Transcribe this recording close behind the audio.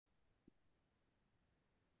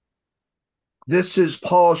This is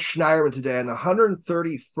Paul Schneiderman today on the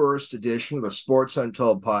 131st edition of the Sports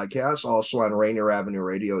Untold podcast, also on Rainier Avenue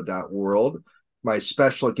Radio.world. My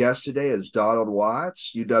special guest today is Donald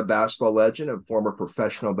Watts, UW basketball legend and former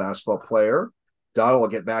professional basketball player. Donald, I'll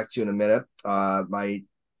get back to you in a minute. My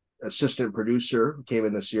assistant producer came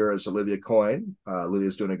in this year as Olivia Coyne.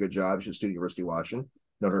 Olivia's doing a good job. She's at University of Washington,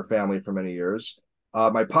 known her family for many years.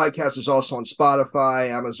 My podcast is also on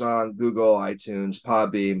Spotify, Amazon, Google, iTunes,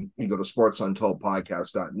 Podbean. You can go to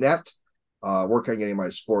sportsuntoldpodcast.net. Working on getting my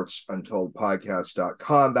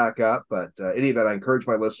sportsuntoldpodcast.com back up. But in any event, I encourage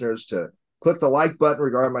my listeners to click the like button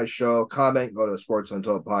regarding my show, comment, go to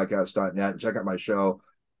sportsuntoldpodcast.net, and check out my show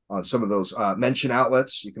on some of those mention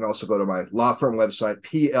outlets. You can also go to my law firm website,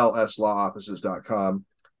 plslawoffices.com.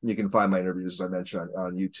 You can find my interviews, as I mentioned,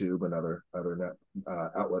 on YouTube and other net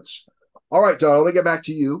outlets. All right, Donald, let me get back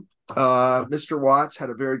to you. Mr. Watts had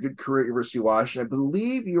a very good career at University of Washington. I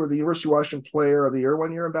believe you were the University of Washington Player of the Year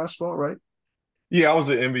one year in basketball, right? Yeah, I was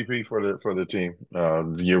the MVP for the team.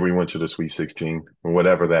 The year we went to the Sweet 16,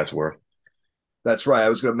 whatever that's worth. That's right. I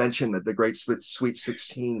was going to mention that the great Sweet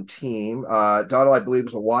 16 team. Donald, I believe,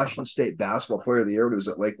 was a Washington State Basketball Player of the Year when he was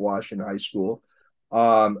at Lake Washington High School.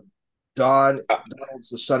 Donald's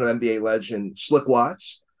the son of NBA legend Slick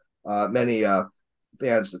Watts. Many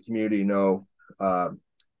fans of the community know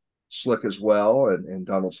Slick as well, and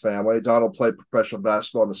Donald's family. Donald played professional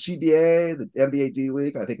basketball in the CBA, the NBA D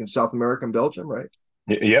League, I think in South America and Belgium, right?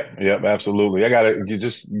 Yep, absolutely. I gotta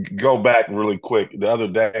just go back really quick. The other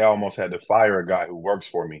day, I almost had to fire a guy who works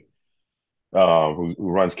for me, who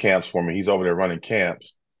runs camps for me. He's over there running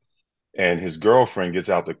camps, and his girlfriend gets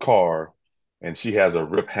out the car, and she has a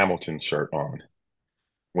Rip Hamilton shirt on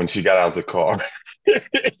when she got out of the car.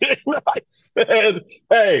 I said,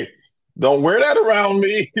 "Hey, don't wear that around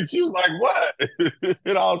me." She was like, "What?"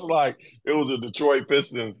 And I was like, "It was a Detroit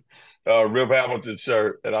Pistons Rip Hamilton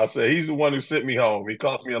shirt." And I said, "He's the one who sent me home. He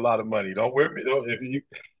cost me a lot of money. Don't wear me. If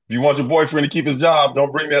you want your boyfriend to keep his job,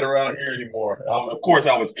 don't bring that around here anymore." Of course,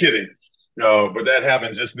 I was kidding, but that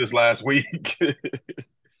happened just this last week.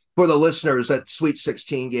 For the listeners, that Sweet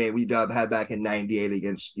 16 game UW had back in '98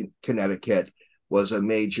 against Connecticut was a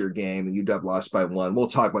major game, and UW lost by one. We'll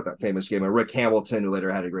talk about that famous game. And Rick Hamilton, who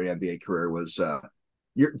later had a great NBA career, was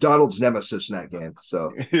Donald's nemesis in that game.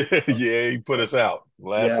 So, Yeah, he put us out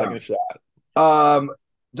last yeah. second shot. Um,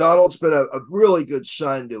 Donald's been a really good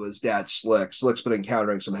son to his dad, Slick. Slick's been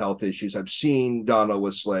encountering some health issues. I've seen Donald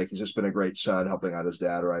with Slick. He's just been a great son helping out his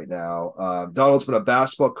dad right now. Donald's been a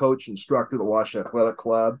basketball coach, instructor at the Washington Athletic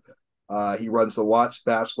Club. He runs the Watts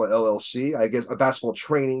Basketball LLC, I guess, a basketball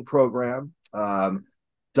training program.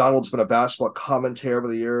 Donald's been a basketball commentator over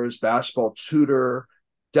the years, basketball tutor.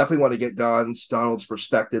 Definitely want to get Donald's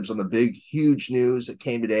perspectives on the big, huge news that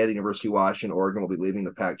came today. The University of Washington, Oregon will be leaving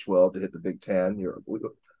the Pac-12 to hit the Big Ten.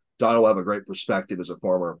 Donald will have a great perspective as a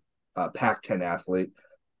former Pac-10 athlete.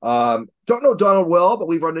 Don't know Donald well, but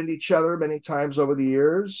we've run into each other many times over the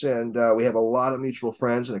years, and we have a lot of mutual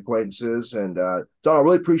friends and acquaintances. And Donald,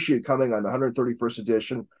 really appreciate you coming on the 131st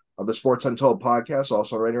edition of the Sports Untold podcast,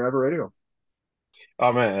 also on Rainier Avenue Radio.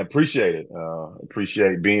 Oh man, I appreciate it.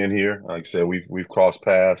 Appreciate being here. Like I said, we've crossed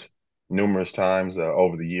paths numerous times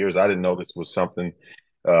over the years. I didn't know this was something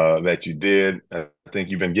that you did. I think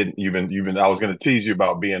you've been. I was going to tease you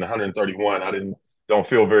about being 131. Don't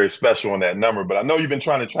feel very special on that number, but I know you've been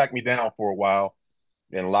trying to track me down for a while,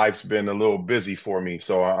 and life's been a little busy for me.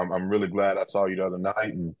 So I'm really glad I saw you the other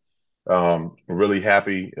night, and really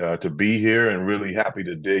happy to be here, and really happy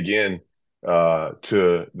to dig in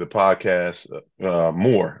to the podcast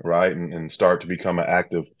more, right? And start to become an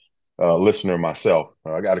active listener myself.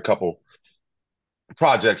 I got a couple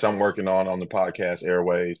projects I'm working on the podcast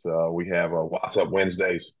airways. We have What's Up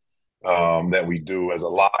Wednesdays that we do as a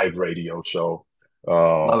live radio show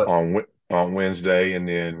Love it. on Wednesday, and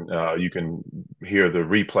then you can hear the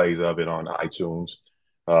replays of it on iTunes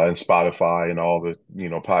and Spotify and all the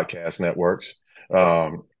podcast networks,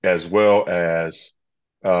 as well as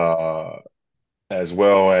uh, as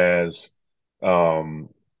well as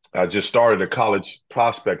I just started a college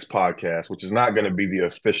prospects podcast, which is not going to be the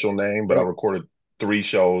official name, but I Great. recorded 3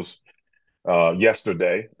 shows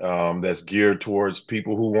yesterday that's geared towards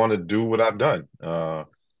people who want to do what I've done, and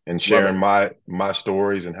Love sharing it. my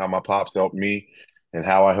stories and how my pops helped me and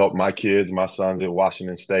how I helped my kids, my sons at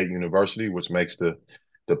Washington State University, which makes the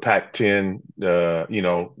Pac-10,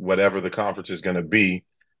 whatever the conference is going to be,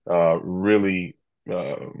 really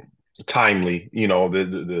timely.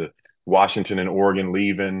 The Washington and Oregon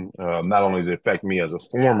leaving, not only does it affect me as a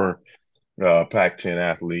former Pac-10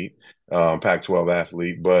 athlete, Pac-12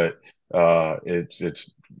 athlete, but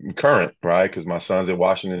it's current, right? Because my son's at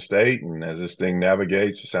Washington State, and as this thing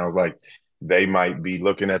navigates, it sounds like they might be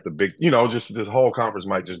looking at the big, just this whole conference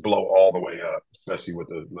might just blow all the way up, especially with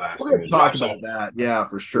the last We're thing going to that talk dropped. So about that, yeah,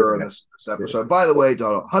 for sure, in yeah, this episode. By the way,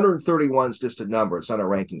 Donald, 131 is just a number. It's not a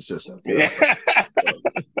ranking system. yeah.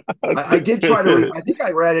 I did try to I think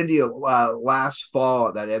I ran into you last fall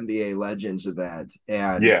at that NBA Legends event,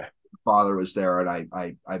 and Yeah. father was there, and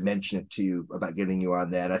I mentioned it to you about getting you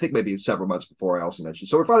on that. I think maybe several months before I also mentioned.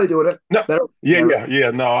 So we're finally doing it. No, Better, yeah, better. yeah,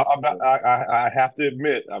 yeah. No, I have to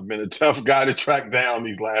admit, I've been a tough guy to track down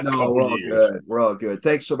these last No, couple we're all years. good. We're all good.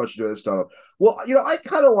 Thanks so much for doing this, Donald. Well, I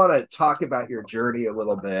kind of want to talk about your journey a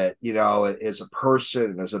little bit, as a person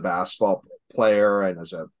and as a basketball player and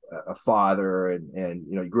as a father and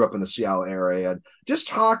you grew up in the Seattle area, and just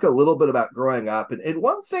talk a little bit about growing up. And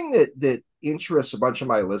one thing that interests a bunch of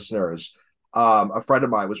my listeners, a friend of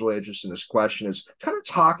mine was really interested in this question, is kind of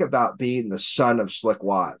talk about being the son of Slick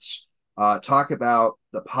Watts. Talk about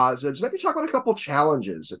the positives, maybe talk about a couple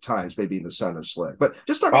challenges at times, maybe in the son of Slick, but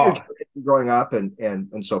just talk about your Oh, journey growing up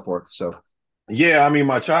and so forth. So, yeah. I mean,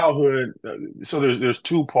 my childhood. So there's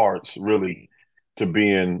two parts really to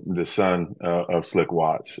being the son of Slick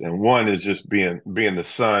Watts, and one is just being the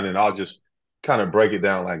son, and I'll just kind of break it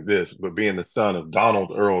down like this: but being the son of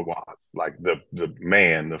Donald Earl Watts, like the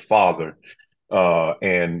man, the father,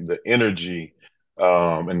 and the energy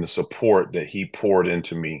and the support that he poured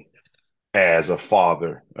into me as a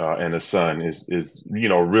father and a son is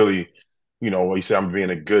really when you say I'm being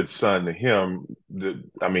a good son to him.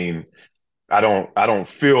 I mean, I don't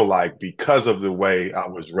feel like because of the way I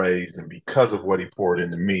was raised and because of what he poured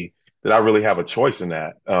into me that I really have a choice in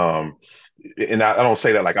that. And I don't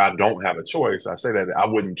say that like I don't have a choice. I say that I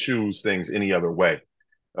wouldn't choose things any other way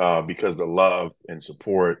because the love and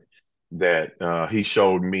support that he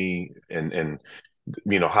showed me and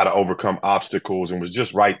how to overcome obstacles and was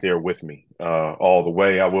just right there with me all the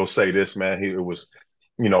way. I will say this, man, it was,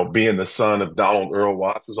 being the son of Donald Earl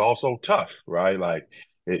Watts was also tough, right? Like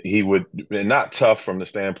he would, and not tough from the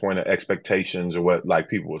standpoint of expectations or what like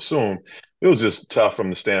people assume. It was just tough from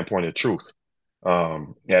the standpoint of truth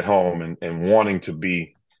at home and wanting to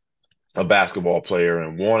be a basketball player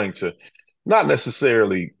and wanting to not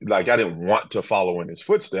necessarily like I didn't want to follow in his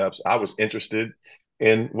footsteps. I was interested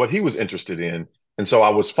in what he was interested in. And so I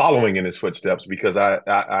was following in his footsteps because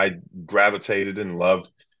I gravitated and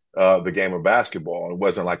loved the game of basketball. It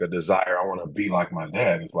wasn't like a desire, I want to be like my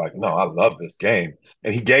dad. It's like, no, I love this game.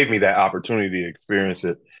 And he gave me that opportunity to experience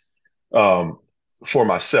it um, for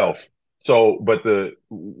myself. So, but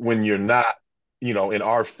when you're not, in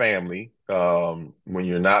our family, when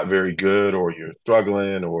you're not very good or you're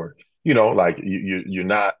struggling or like you're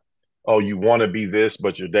not, oh, you want to be this,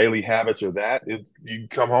 but your daily habits are that. You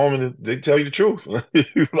come home and they tell you the truth.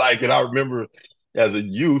 Like, and I remember as a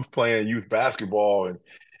youth playing youth basketball and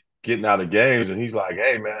getting out of games, and he's like,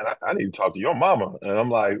 "Hey, man, I need to talk to your mama." And I'm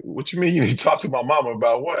like, "What you mean you need to talk to my mama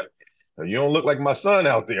about what? You don't look like my son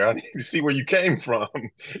out there. I need to see where you came from."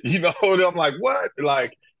 And I'm like, "What?"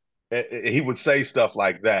 Like he would say stuff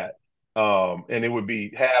like that, and it would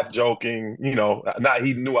be half joking. Not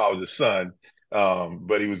he knew I was his son,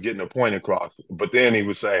 but he was getting a point across. But then he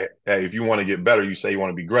would say, "Hey, if you want to get better, you say you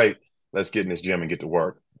want to be great. Let's get in this gym and get to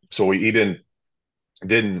work." So he didn't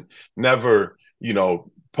never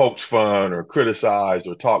poked fun or criticized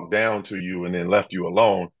or talked down to you and then left you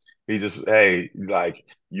alone. He just, hey, like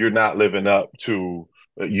you're not living up to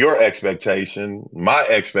your expectation, my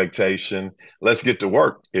expectation. Let's get to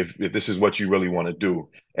work if this is what you really want to do.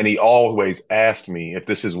 And he always asked me if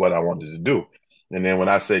this is what I wanted to do. And then when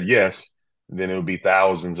I said yes, then it would be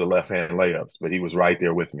thousands of left hand layups, but he was right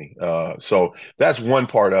there with me. So that's one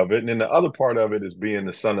part of it. And then the other part of it is being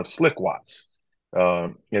the son of Slick Watts.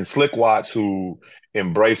 And Slick Watts, who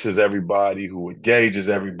embraces everybody, who engages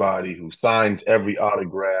everybody, who signs every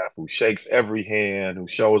autograph, who shakes every hand, who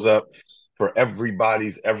shows up for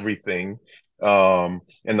everybody's everything. And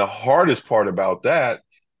the hardest part about that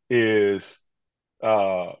is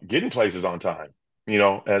getting places on time,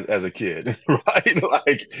 as a kid, right?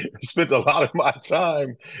 Like, spent a lot of my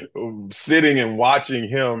time sitting and watching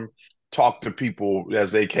him talk to people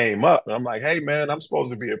as they came up. And I'm like, hey, man, I'm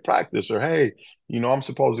supposed to be at practice, or hey, I'm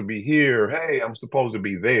supposed to be here. Hey, I'm supposed to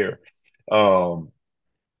be there. Um,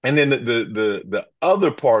 and then the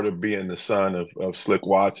other part of being the son of Slick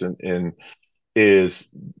Watts and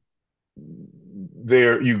is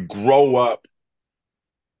there you grow up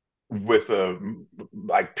with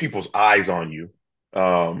like people's eyes on you,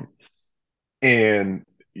 um, and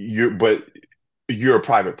you're a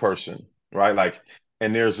private person, right? Like,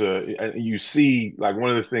 and you see like one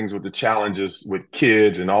of the things with the challenges with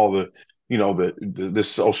kids and all the this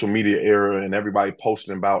social media era and everybody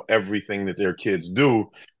posting about everything that their kids do.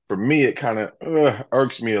 For me, it kind of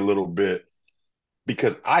irks me a little bit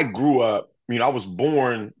because I grew up, I was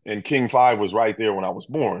born and King 5 was right there when I was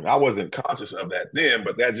born. I wasn't conscious of that then,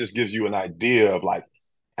 but that just gives you an idea of like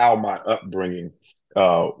how my upbringing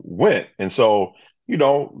went. And so,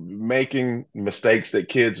 making mistakes that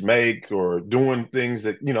kids make or doing things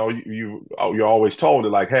that, you're always told that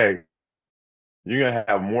like, hey, you're going to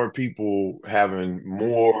have more people having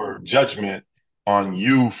more judgment on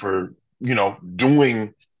you for,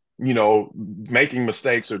 doing, making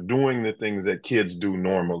mistakes or doing the things that kids do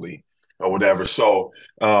normally or whatever. So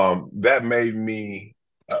that made me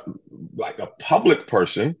like a public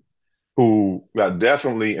person who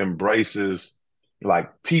definitely embraces like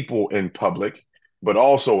people in public, but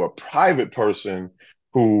also a private person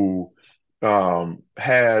who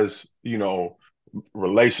has,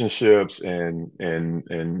 relationships and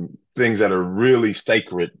things that are really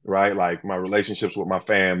sacred, right? Like my relationships with my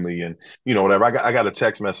family and whatever. I got a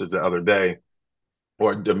text message the other day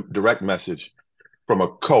or a direct message from a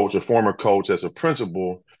coach, a former coach as a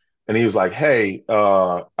principal, and he was like, "Hey,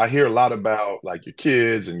 I hear a lot about like your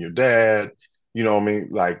kids and your dad. You know what I mean?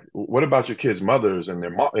 Like, what about your kids' mothers and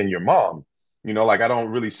their mom and your mom? Like I don't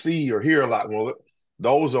really see or hear a lot. Well,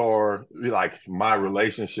 those are like my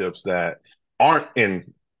relationships that aren't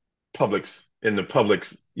in the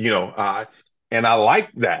public's, eye. And I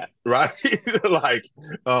like that, right? Like,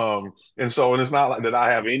 and it's not like that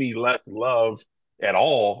I have any less love at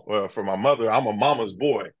all for my mother. I'm a mama's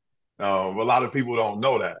boy. A lot of people don't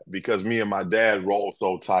know that because me and my dad roll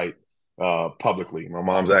so tight publicly. My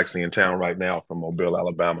mom's actually in town right now from Mobile,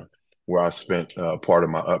 Alabama, where I spent part of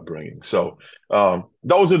my upbringing. So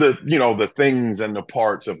those are the things and the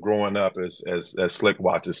parts of growing up as Slick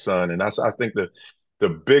Watts' son. And I think the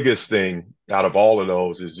biggest thing out of all of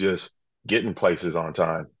those is just getting places on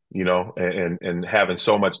time, and having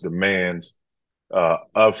so much demands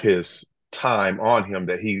of his time on him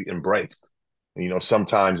that he embraced.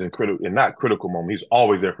 Sometimes in critical and not critical moments, he's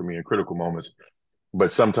always there for me in critical moments,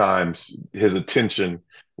 but sometimes his attention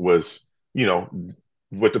was,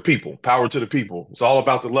 with the people, power to the people. It's all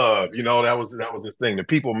about the love. That was his thing. The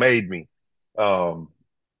people made me.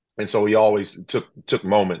 And so he always took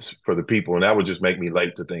moments for the people, and that would just make me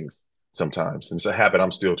late to things sometimes. And it's a habit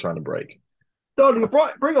I'm still trying to break. No, you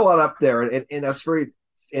bring a lot up there, and that's very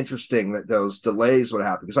interesting that those delays would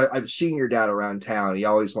happen because I've seen your dad around town. He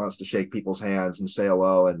always wants to shake people's hands and say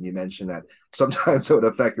hello, and you mentioned that sometimes it would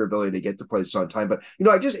affect your ability to get to places on time. But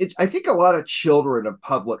I think a lot of children of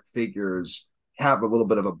public figures have a little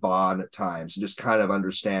bit of a bond at times, and just kind of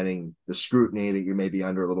understanding the scrutiny that you may be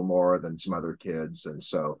under a little more than some other kids, and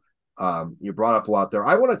so. You brought up a lot there.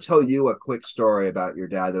 I want to tell you a quick story about your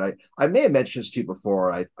dad that I may have mentioned this to you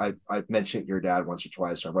before. I've mentioned your dad once or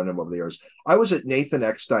twice. I've run him over the years. I was at Nathan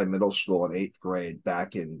Eckstein Middle School in 8th grade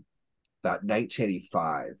back in about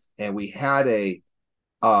 1985, and we had a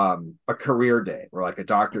career day where like a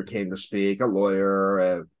doctor came to speak, a lawyer,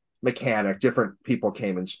 a mechanic, different people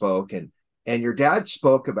came and spoke, and your dad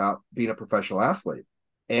spoke about being a professional athlete,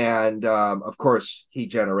 and of course he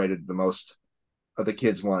generated the most of the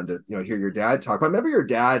kids wanted to, hear your dad talk. But I remember your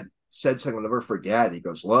dad said something I'll never forget. He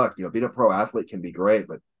goes, "Look, being a pro athlete can be great,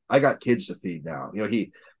 but I got kids to feed now." It was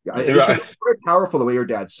very powerful the way your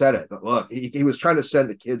dad said it. That look, he was trying to send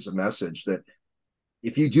the kids a message that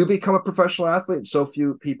if you do become a professional athlete, and so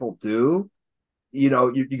few people do, you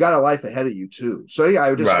got a life ahead of you too. So yeah, I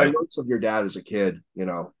learned some of your dad as a kid.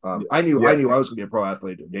 I knew I was going to be a pro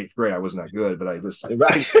athlete in 8th grade. I wasn't that good, but I was.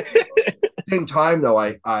 Right. Same time though,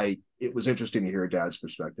 it was interesting to hear Dad's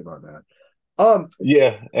perspective on that.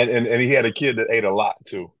 Yeah, and he had a kid that ate a lot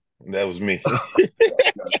too. And that was me.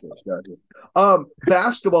 Gotcha.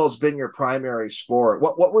 Basketball's been your primary sport.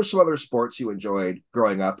 What were some other sports you enjoyed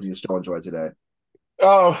growing up and you still enjoy today?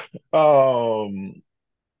 I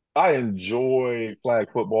enjoy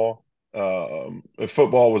flag football.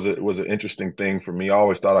 Football was an interesting thing for me. I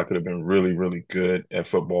always thought I could have been really, really good at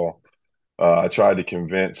football. I tried to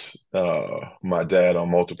convince my dad on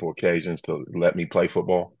multiple occasions to let me play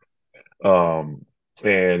football.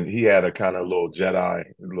 And he had a kind of little Jedi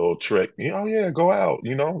little trick, oh yeah, go out,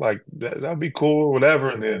 like that'd be cool or whatever.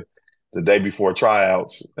 And then the day before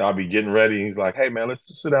tryouts, I'll be getting ready. He's like, "Hey man,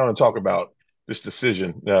 let's sit down and talk about this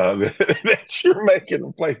decision that you're making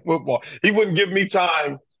to play football." He wouldn't give me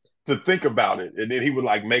time to think about it. And then he would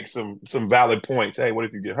like make some valid points. "Hey, what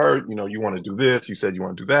if you get hurt? You want to do this. You said you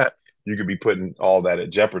want to do that. You could be putting all that at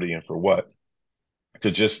jeopardy, and for what? To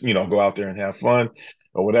just, go out there and have fun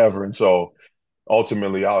or whatever." And so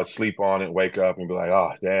ultimately I would sleep on it, wake up and be like,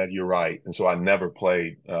 oh, Dad, you're right. And so I never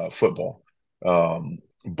played football.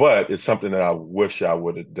 But it's something that I wish I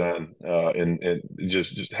would have done and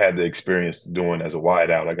just had the experience doing as a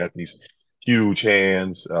wideout. I got these huge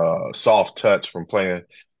hands, soft touch from playing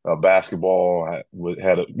basketball.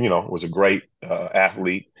 Had a, was a great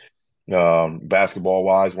athlete basketball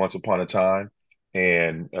wise once upon a time.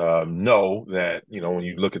 And know that, when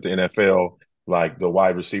you look at the NFL, like the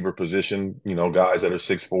wide receiver position, guys that are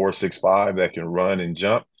 6'4", 6'5", that can run and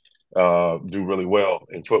jump, do really well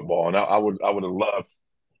in football. And I would have loved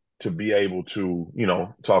to be able to,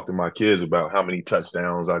 talk to my kids about how many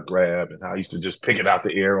touchdowns I grabbed and how I used to just pick it out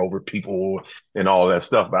the air over people and all that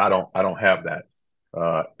stuff. But I don't have that.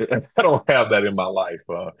 I don't have that in my life.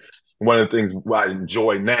 One of the things I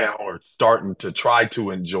enjoy now, or starting to try to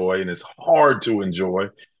enjoy, and it's hard to enjoy,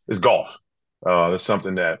 is golf. That's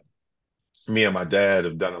something that me and my dad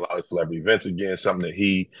have done a lot of celebrity events again, something that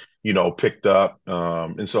he, picked up.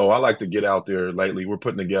 And so I like to get out there lately. We're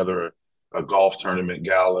putting together a golf tournament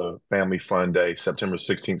gala, family fun day, September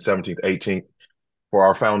 16th, 17th, 18th for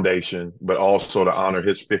our foundation, but also to honor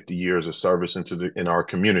his 50 years of service in our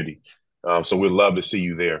community. So we'd love to see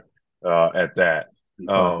you there at that.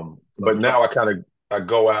 But now I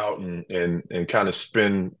go out and kind of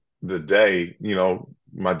spend the day.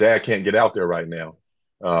 My dad can't get out there right now.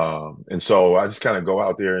 And so I just kind of go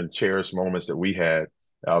out there and cherish moments that we had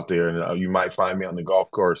out there. And you might find me on the golf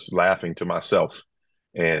course laughing to myself.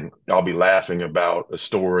 And I'll be laughing about a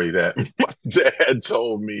story that my dad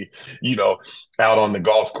told me, out on the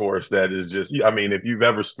golf course that is just, I mean, if you've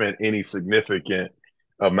ever spent any significant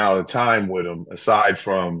amount of time with him, aside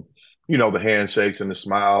from, the handshakes and the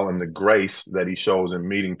smile and the grace that he shows in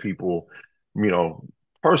meeting people,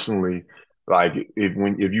 personally, like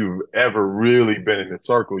if you've ever really been in the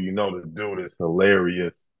circle, the dude is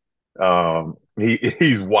hilarious.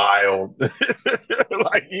 He's wild.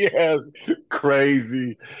 Like he has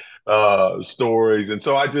crazy stories. And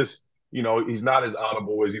so I just, he's not as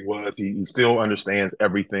audible as he was. He still understands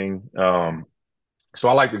everything. So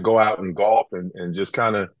I like to go out and golf and just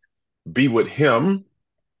kind of be with him,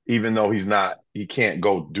 even though he can't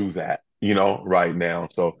go do that, right now.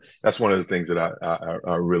 So that's one of the things that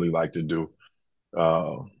I really like to do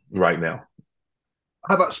right now.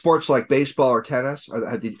 How about sports like baseball or tennis?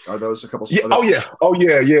 Are those a couple? Yeah. Oh yeah. Oh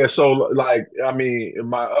yeah. Yeah. So like, I mean,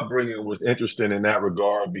 my upbringing was interesting in that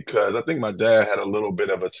regard because I think my dad had a little bit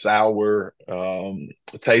of a sour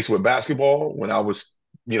taste with basketball when I was,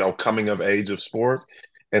 coming of age of sports,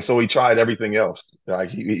 and so he tried everything else. Like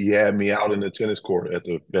he had me out in the tennis court at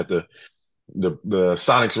the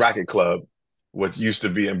Sonics Racket Club, what used to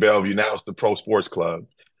be in Bellevue. Now it's the Pro Sports Club.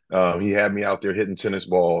 He had me out there hitting tennis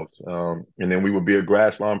balls, and then we would be at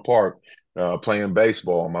Grasslawn Park playing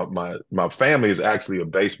baseball. My family is actually a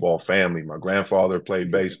baseball family. My grandfather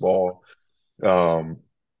played baseball. Um,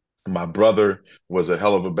 my brother was a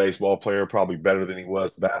hell of a baseball player, probably better than he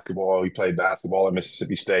was basketball. He played basketball at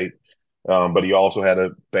Mississippi State, but he also had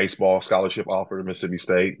a baseball scholarship offer to Mississippi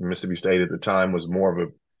State. And Mississippi State at the time was more of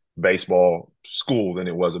a baseball school than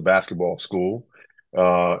it was a basketball school.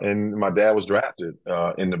 And my dad was drafted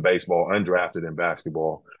into baseball, undrafted in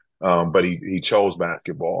basketball, but he chose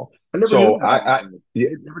basketball. I never knew So that. yeah,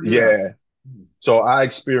 Never knew that. yeah. So I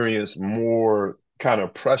experienced more kind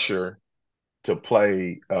of pressure to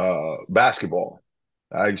play basketball.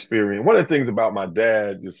 I experienced one of the things about my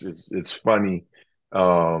dad. Just is it's funny.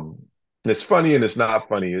 Um, it's funny and it's not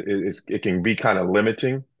funny. It can be kind of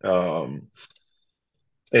limiting. And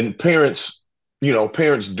parents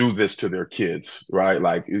do this to their kids, right?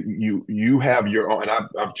 Like you have your own, and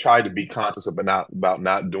I've tried to be conscious about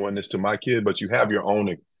not doing this to my kid, but you have your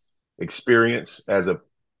own experience as a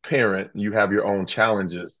parent. You have your own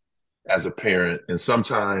challenges as a parent, and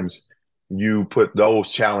sometimes you put those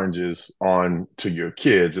challenges on to your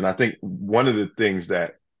kids. And I think one of the things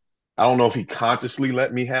that I don't know if he consciously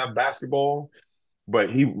let me have basketball, but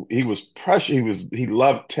he was pressure. He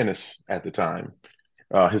loved tennis at the time.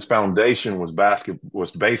 His foundation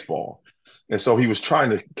was baseball, and so he was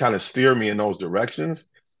trying to kind of steer me in those directions.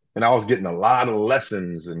 And I was getting a lot of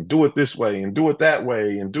lessons and do it this way and do it that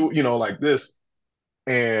way and do like this.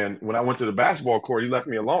 And when I went to the basketball court, he left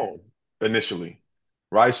me alone initially,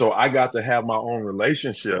 right? So I got to have my own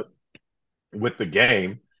relationship with the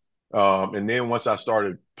game. And then once I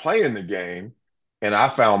started playing the game and I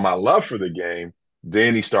found my love for the game,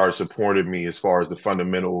 then he started supporting me as far as the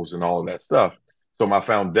fundamentals and all of that stuff. So my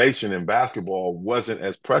foundation in basketball wasn't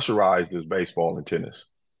as pressurized as baseball and tennis.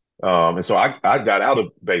 And so I got out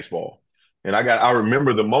of baseball and I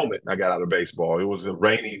remember the moment I got out of baseball. It was a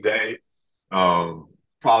rainy day.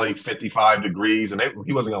 probably 55 degrees, and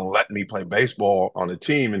he wasn't going to let me play baseball on the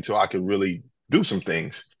team until I could really do some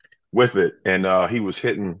things with it. And he was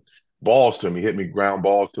hitting balls to me, hit me ground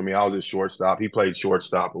balls to me. I was at shortstop. He played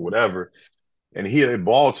shortstop or whatever. And he hit a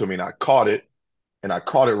ball to me, and I caught it. And I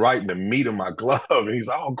caught it right in the meat of my glove. And he's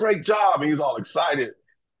like, oh, great job. And he's all excited.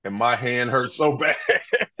 And my hand hurt so bad.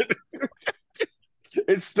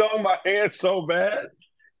 It stung my hand so bad.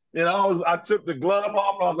 And I took the glove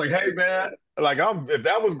off. And I was like, hey, man, like, if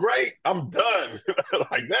that was great, I'm done.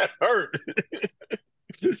 Like, that hurt.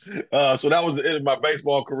 So that was the end of my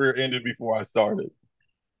baseball career, ended before I started.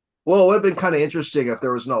 Well, it would have been kind of interesting if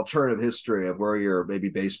there was an alternative history of where your maybe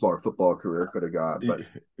baseball or football career could have gone. But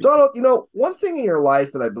Donald, one thing in your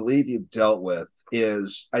life that I believe you've dealt with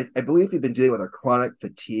is I believe you've been dealing with a chronic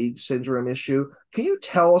fatigue syndrome issue. Can you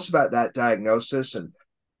tell us about that diagnosis and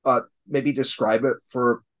maybe describe it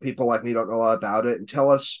for people like me who don't know a lot about it, and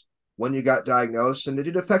tell us when you got diagnosed, and did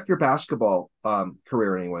it affect your basketball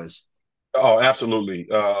career anyways? Oh, absolutely.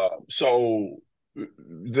 So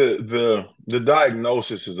the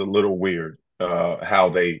diagnosis is a little weird, how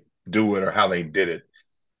they do it or how they did it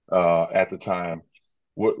at the time.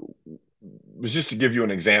 What was just to give you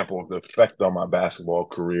an example of the effect on my basketball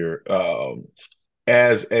career.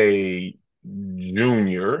 As a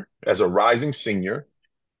junior, as a rising senior,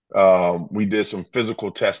 we did some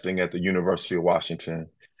physical testing at the University of Washington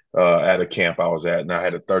at a camp I was at, and I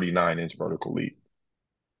had a 39-inch vertical leap.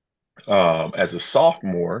 As a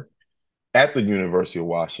sophomore at the University of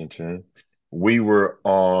Washington, we were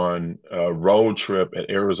on a road trip at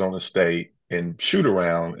Arizona State and shoot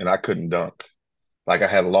around, and I couldn't dunk. Like, I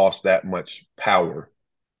had lost that much power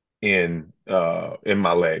in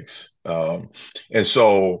my legs, and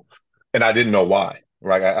I didn't know why.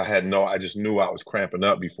 Right, I just knew I was cramping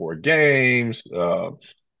up before games.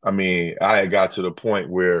 I mean, I had got to the point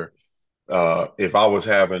where if I was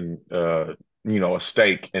having a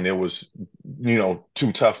steak and it was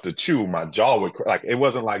too tough to chew, my jaw would like, it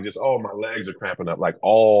wasn't like just, oh, my legs are cramping up, like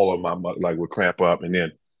all of my like would cramp up, and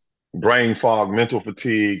then brain fog, mental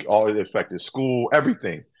fatigue, all it affected school,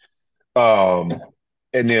 everything. um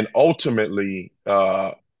and then ultimately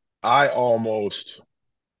I almost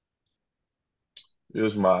it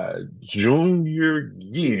was my junior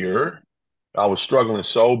year, I was struggling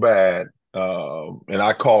so bad, and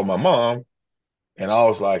I called my mom. And I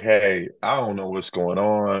was like, hey, I don't know what's going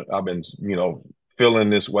on. I've been, feeling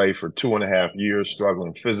this way for 2.5 years,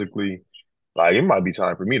 struggling physically. Like, it might be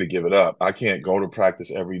time for me to give it up. I can't go to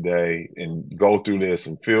practice every day and go through this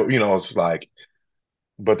and feel, it's like,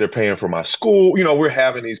 but they're paying for my school. We're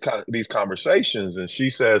having these conversations. And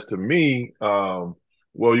she says to me, well,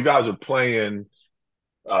 you guys are playing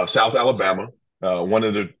South Alabama. One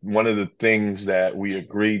of the things that we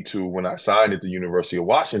agreed to when I signed at the University of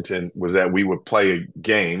Washington was that we would play a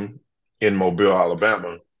game in Mobile,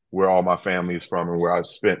 Alabama, where all my family is from and where I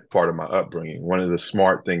spent part of my upbringing. One of the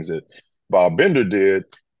smart things that Bob Bender did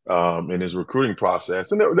in his recruiting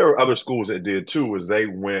process, and there were other schools that did too, is they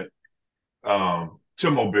went to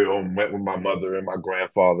Mobile and met with my mother and my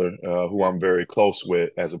grandfather, who I'm very close with,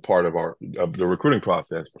 as a part of the recruiting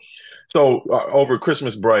process. So over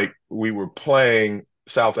Christmas break, we were playing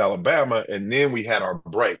South Alabama, and then we had our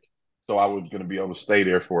break. So I was going to be able to stay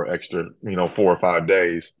there for extra, 4 or 5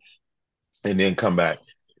 days, and then come back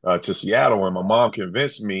to Seattle. And my mom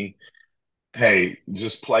convinced me, hey,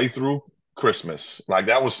 just play through Christmas. Like,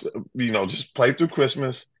 that was, just play through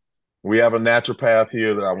Christmas. We have a naturopath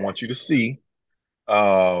here that I want you to see,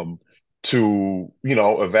 to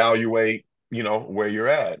evaluate where you're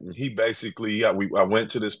at. And he basically, I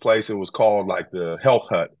went to this place. It was called like the Health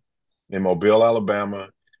Hut in Mobile, Alabama,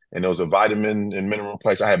 and there was a vitamin and mineral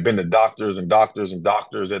place. I had been to doctors and doctors and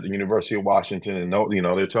doctors at the University of Washington, and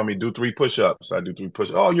they're telling me, do 3 push-ups. I do 3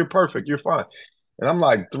 push-ups. Oh, you're perfect, you're fine. And I'm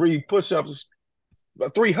like, 3 push-ups,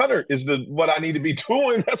 300 is what I need to be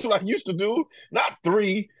doing. That's what I used to do, not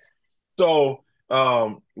 3. So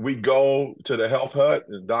we go to the Health Hut,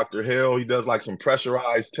 and Dr. Hill, he does like some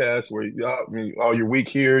pressurized tests where you're weak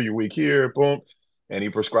here, boom. And he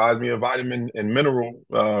prescribes me a vitamin and mineral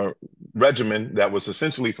regimen that was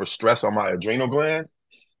essentially for stress on my adrenal gland.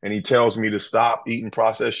 And he tells me to stop eating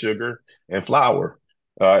processed sugar and flour.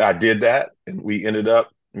 I did that, and we ended up,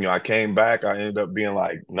 I came back. I ended up being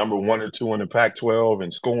like number 1 or 2 in the Pac-12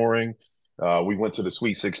 in scoring. We went to the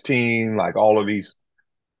Sweet 16, like all of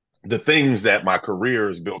the things that my career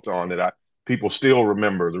is built on that people still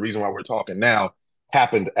remember. The reason why we're talking now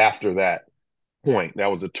happened after that point. That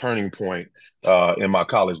was a turning point in my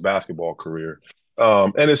college basketball career.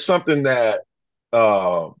 And it's something that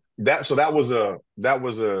that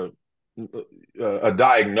was a a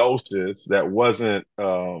diagnosis that wasn't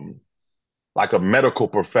like a medical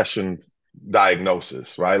profession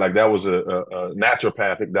diagnosis, right? Like that was a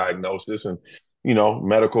naturopathic diagnosis, and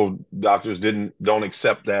medical doctors don't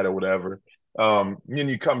accept that or whatever. Then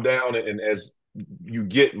you come down, and as you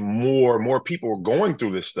get more people going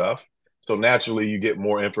through this stuff, so naturally you get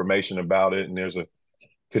more information about it, and there's a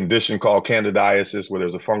condition called candidiasis where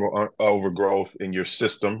there's a fungal overgrowth in your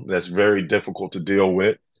system that's very difficult to deal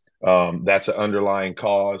with. That's an underlying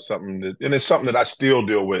cause, and it's something that I still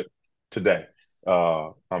deal with today.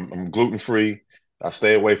 I'm gluten free. I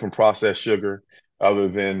stay away from processed sugar, other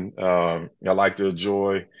than I like to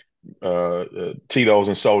enjoy Tito's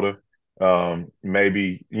and soda.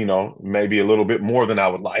 Maybe a little bit more than I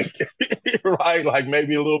would like, right? Like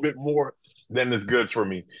maybe a little bit more than is good for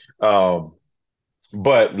me.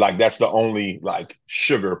 But like that's the only like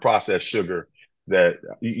sugar, processed sugar that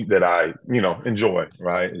I enjoy,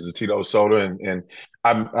 right? Is the Tito's soda, and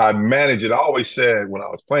I manage it. I always said when I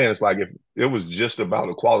was playing, it's like if it was just about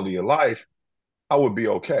the quality of life, I would be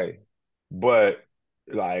okay. But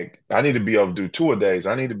like I need to be able to do two-a-days.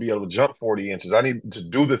 I need to be able to jump 40 inches. I need to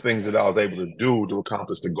do the things that I was able to do to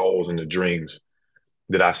accomplish the goals and the dreams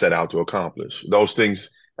that I set out to accomplish. Those things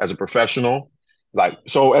as a professional, like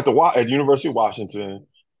so at University of Washington,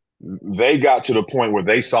 they got to the point where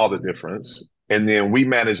they saw the difference. And then we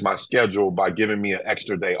managed my schedule by giving me an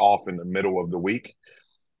extra day off in the middle of the week.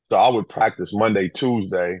 So I would practice Monday,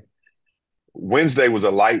 Tuesday. Wednesday was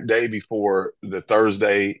a light day before the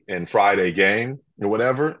Thursday and Friday game or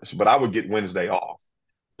whatever. But I would get Wednesday off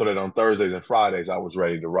so that on Thursdays and Fridays I was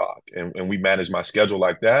ready to rock. And we managed my schedule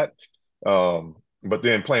like that. But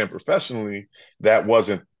then playing professionally, that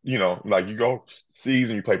wasn't, like you go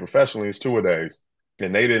season, you play professionally, it's two-a-days.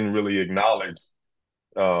 And they didn't really acknowledge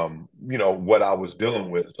what I was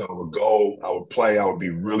dealing with. So I would go, I would play, I would be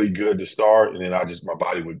really good to start, and then my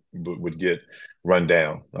body would get run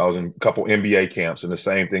down. I was in a couple NBA camps, and the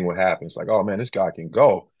same thing would happen. It's like, oh man, this guy can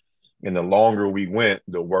go. And the longer we went,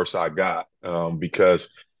 the worse I got, because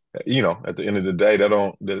at the end of the day,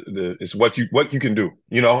 it's what you can do.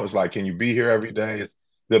 It's like, can you be here every day? It's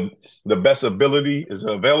the best ability is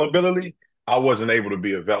availability. I wasn't able to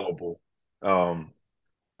be available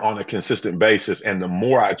on a consistent basis, and the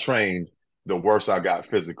more I trained, the worse I got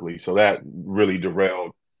physically. So that really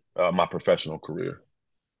derailed my professional career.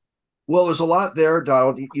 Well, there's a lot there,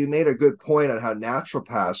 Donald. You made a good point on how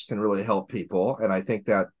naturopaths can really help people, and I think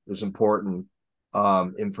that is important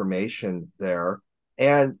information there.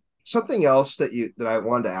 And something else that I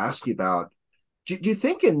wanted to ask you about. Do you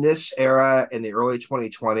think in this era, in the early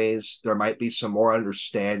 2020s, there might be some more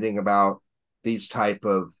understanding about these type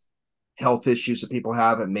of health issues that people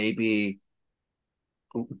have, and maybe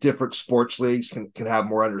different sports leagues can have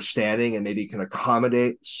more understanding and maybe can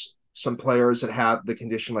accommodate some players that have the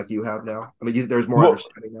condition like you have now? I mean, there's more Well,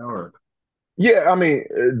 understanding now, or yeah, I mean,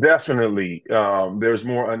 definitely. There's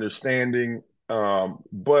more understanding,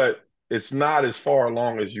 but it's not as far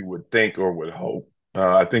along as you would think or would hope.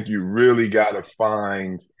 I think you really got to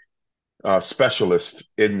find specialists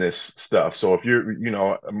in this stuff. So if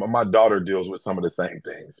my daughter deals with some of the same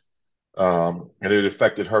things, and it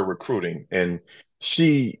affected her recruiting, and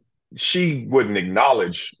she wouldn't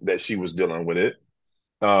acknowledge that she was dealing with it,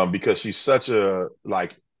 because she's so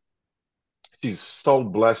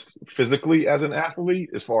blessed physically as an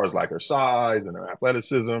athlete, as far as like her size and her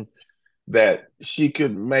athleticism, that she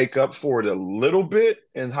could make up for it a little bit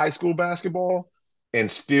in high school basketball and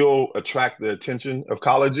still attract the attention of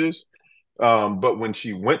colleges. But when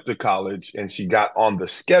she went to college and she got on the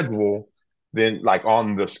schedule, then like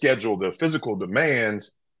on the schedule, the physical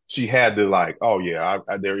demands, she had to like, oh yeah,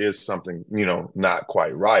 there is something, not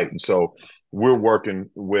quite right. And so we're working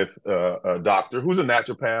with a doctor who's a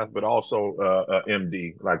naturopath, but also a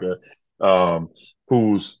MD, like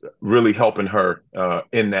who's really helping her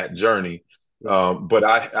in that journey. But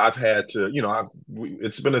I've had to,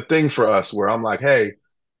 it's been a thing for us where I'm like, hey,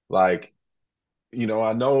 like,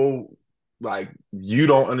 I know like you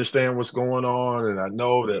don't understand what's going on, and I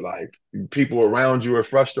know that like people around you are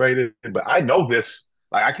frustrated, but I know this.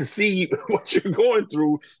 Like I can see what you're going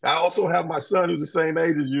through. I also have my son who's the same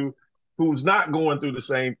age as you, who's not going through the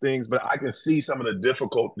same things, but I can see some of the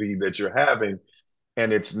difficulty that you're having,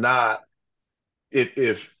 and it's not.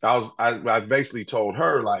 If I basically told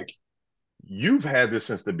her like, you've had this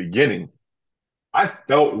since the beginning. I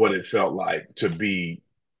felt what it felt like to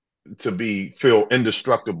feel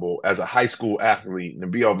indestructible as a high school athlete and to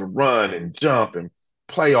be able to run and jump and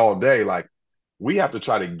play all day. Like we have to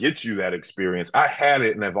try to get you that experience. I had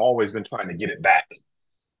it and have always been trying to get it back.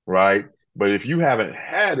 Right. But if you haven't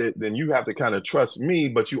had it, then you have to kind of trust me,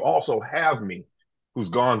 but you also have me who's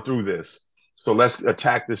gone through this. So let's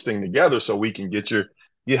attack this thing together so we can get you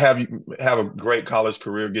have a great college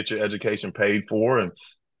career, get your education paid for, and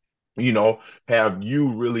have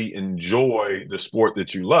you really enjoy the sport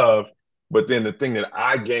that you love. But then the thing that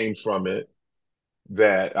I gained from it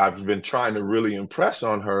that I've been trying to really impress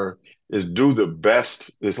on her is do the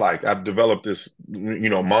best. It's like I've developed this,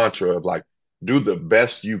 mantra of like, do the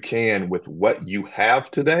best you can with what you have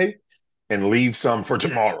today and leave some for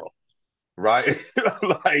tomorrow. Right.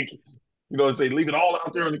 Like, say leave it all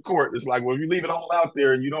out there in the court. It's like, well, if you leave it all out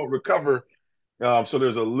there and you don't recover, so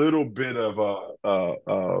there's a little bit of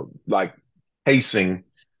like pacing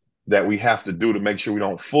that we have to do to make sure we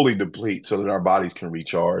don't fully deplete so that our bodies can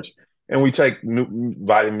recharge. And we take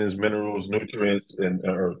vitamins, minerals, nutrients, and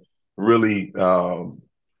are really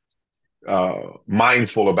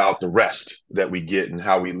mindful about the rest that we get and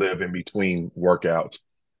how we live in between workouts.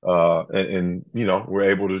 And we're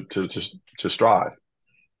able to strive.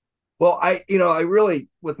 Well, I really,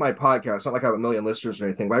 with my podcast, not like I have a million listeners or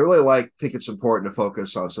anything, but I really think it's important to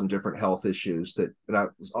focus on some different health issues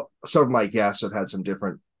some of my guests have had some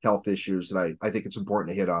different health issues that I think it's important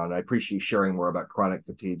to hit on. I appreciate sharing more about chronic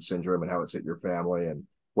fatigue syndrome and how it's hit your family and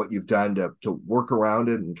what you've done to work around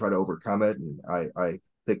it and try to overcome it. And I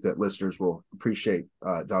think that listeners will appreciate,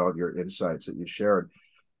 Donald, your insights that you shared.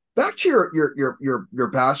 Back to your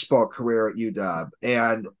basketball career at UW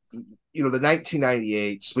and the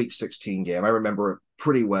 1998 Sweet 16 game. I remember it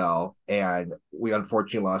pretty well, and we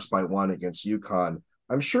unfortunately lost by 1 against UConn.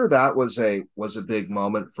 I'm sure that was a big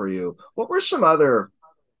moment for you. What were some other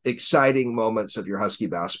exciting moments of your Husky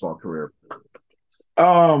basketball career?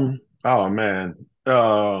 Oh man,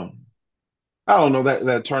 I don't know,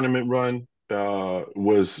 that tournament run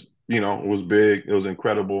was big. It was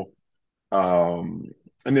incredible. And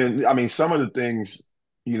then I mean some of the things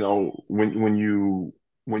when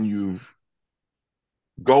you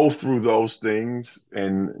go through those things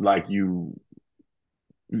and like we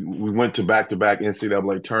went to back-to-back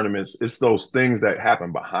NCAA tournaments. It's those things that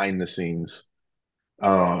happen behind the scenes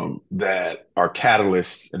that are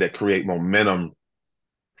catalysts that create momentum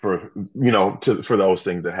for for those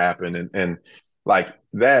things that happen and like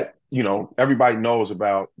that. Everybody knows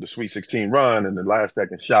about the Sweet 16 run and the last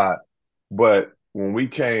second shot, but when we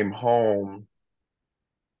came home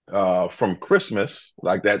from Christmas,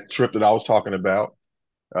 like that trip that I was talking about,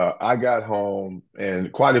 I got home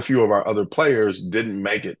and quite a few of our other players didn't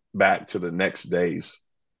make it back to the next days.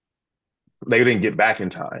 They didn't get back in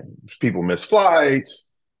time. People missed flights.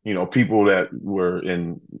 People that were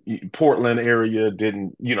in Portland area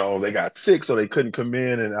didn't, they got sick, so they couldn't come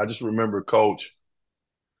in. And I just remember Coach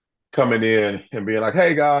coming in and being like,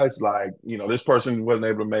 hey guys, like, this person wasn't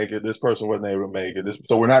able to make it. This person wasn't able to make it.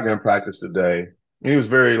 So we're not going to practice today. And he was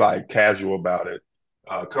very like casual about it.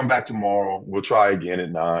 Come back tomorrow. We'll try again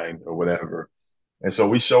at 9 or whatever. And so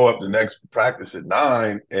we show up the next practice at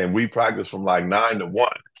 9 and we practice from like 9 to 1.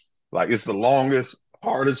 Like it's the longest,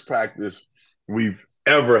 hardest practice we've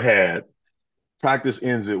ever had. Practice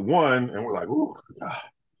ends at 1 and we're like, ooh, God.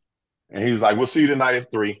 And he's like, we'll see you tonight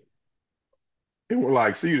at 3. And we're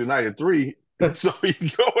like, see you tonight at 3. So we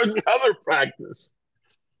go another practice.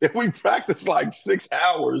 And we practiced like 6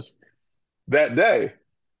 hours that day.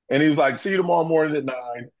 And he was like, see you tomorrow morning at 9.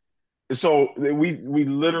 And so we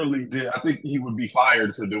literally did. I think he would be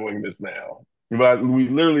fired for doing this now. But we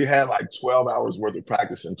literally had like 12 hours worth of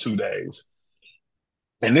practice in 2 days.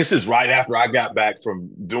 And this is right after I got back from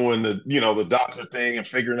doing the doctor thing and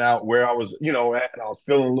figuring out where I was, at. And I was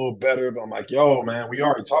feeling a little better. But I'm like, yo, man, we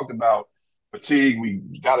already talked about fatigue. We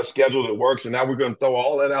got a schedule that works. And now we're going to throw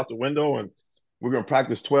all that out the window and we're going to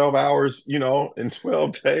practice 12 hours, in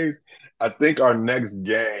 12 days. I think our next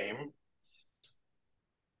game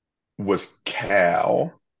was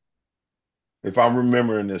Cal, if I'm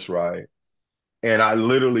remembering this right. And I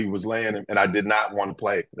literally was laying and I did not want to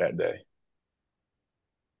play that day.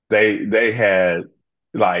 They had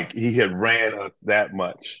he had ran us that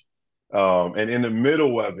much. And in the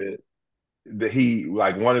middle of it, he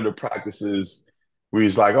like one of the practices where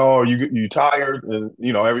he's like, oh, you tired? And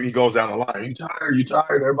he goes down the line, you tired? You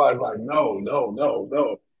tired? Everybody's like, no, no, no,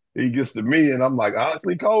 no. He gets to me and I'm like,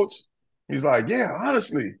 honestly, coach? He's like, yeah,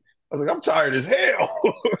 honestly. I was like, I'm tired as hell.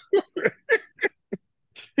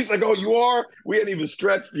 He's like, oh, you are? We hadn't even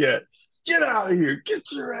stretched yet. Get out of here. Get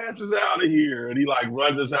your asses out of here. And he like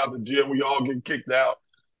runs us out the gym. We all get kicked out.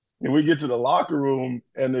 And we get to the locker room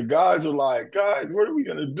and the guys are like, guys, what are we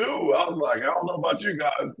going to do? I was like, I don't know about you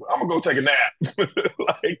guys. I'm going to go take a nap.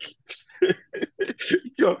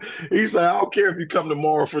 He said, I don't care if you come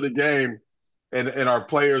tomorrow for the game. And our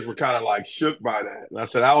players were kind of like shook by that. And I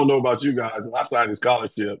said, I don't know about you guys. And I signed his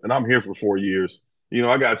scholarship, and I'm here for 4 years.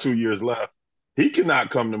 I got 2 years left. He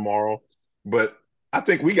cannot come tomorrow, but I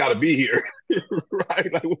think we got to be here,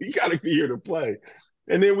 right? Like we got to be here to play.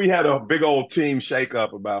 And then we had a big old team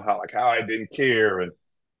shakeup about how I didn't care and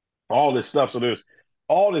all this stuff. So there's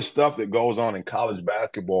all this stuff that goes on in college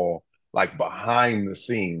basketball, like behind the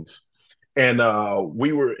scenes. And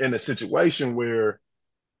we were in a situation where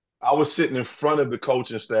I was sitting in front of the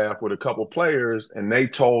coaching staff with a couple players, and they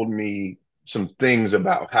told me some things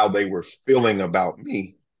about how they were feeling about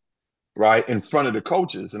me, right, in front of the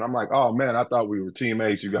coaches. And I'm like, oh, man, I thought we were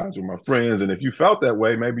teammates. You guys were my friends. And if you felt that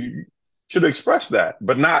way, maybe you should express that,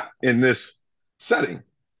 but not in this setting.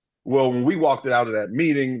 Well, when we walked out of that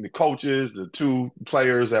meeting, the coaches, the two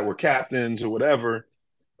players that were captains or whatever,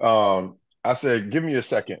 I said, give me a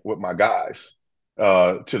second with my guys.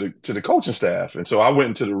 To the coaching staff. And so I went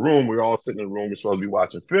into the room. We were all sitting in the room. We're supposed to be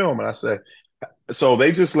watching film. And I said, so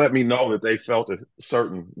they just let me know that they felt a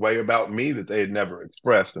certain way about me that they had never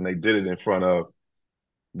expressed. And they did it in front of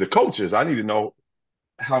the coaches. I need to know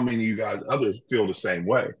how many of you guys others feel the same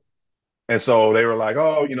way. And so they were like,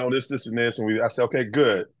 oh, this, and this. And I said, okay,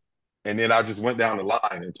 good. And then I just went down the line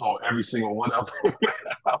and told every single one of them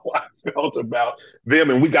how I felt about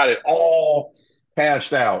them. And we got it all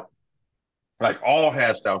hashed out. Like all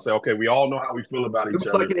hashed out. Say, okay, we all know how we feel about It each was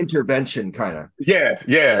other. like an intervention, kind of. Yeah.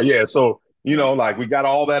 So, like we got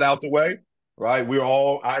all that out the way, right? We're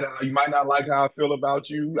all, you might not like how I feel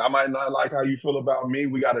about you. I might not like how you feel about me.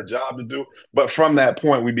 We got a job to do. But from that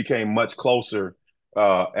point, we became much closer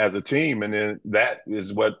as a team. And then that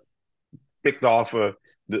is what kicked off a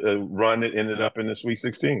run that ended up in the Sweet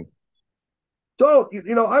 16. So,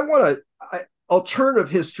 I want to alternative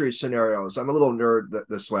history scenarios. I'm a little nerd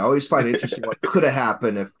this way. I always find it interesting what could have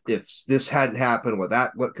happened if this hadn't happened. What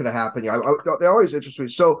could have happened? They always interest me.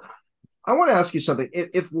 So, I want to ask you something.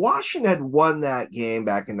 If Washington had won that game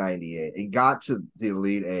back in '98 and got to the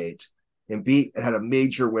Elite Eight and had a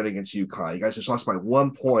major win against UConn, you guys just lost by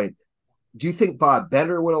 1 point. Do you think Bob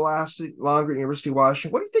Bender would have lasted longer at University of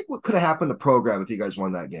Washington? What do you think could have happened to the program if you guys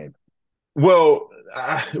won that game? Well,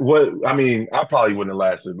 I probably wouldn't have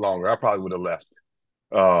lasted longer. I probably would have left.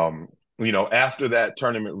 After that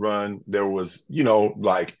tournament run, there was,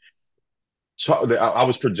 I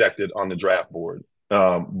was projected on the draft board.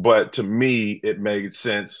 But to me, it made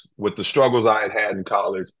sense with the struggles I had in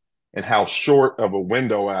college and how short of a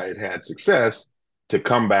window I had success to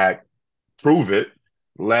come back, prove it,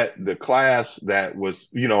 let the class that was,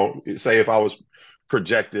 say if I was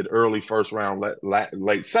projected early first round,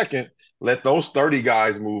 late second, let those 30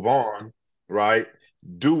 guys move on, right?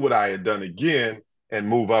 Do what I had done again and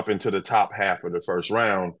move up into the top half of the first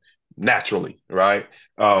round naturally, right?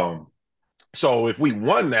 So if we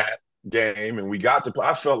won that game and we got to play,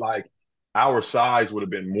 I felt like our size would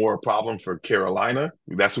have been more a problem for Carolina.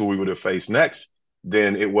 That's who we would have faced next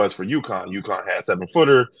than it was for UConn. UConn had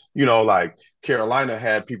 7-footer, like Carolina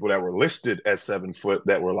had people that were listed at 7 foot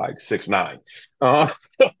that were like 6'9".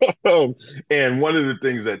 And one of the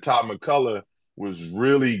things that Todd McCullough was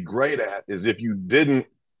really great at is if you didn't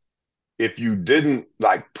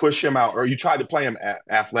like push him out or you tried to play him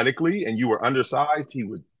athletically and you were undersized, he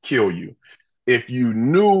would kill you. If you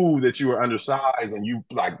knew that you were undersized and you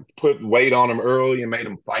like put weight on him early and made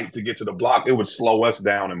him fight to get to the block, it would slow us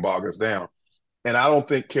down and bog us down. And I don't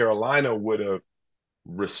think Carolina would have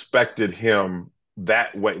respected him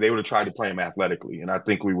that way. They would have tried to play him athletically. And I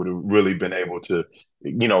think we would have really been able to,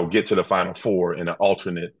 get to the Final Four in an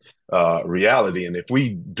alternate reality. And if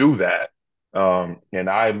we do that, and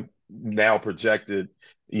I'm now projected,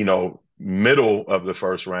 middle of the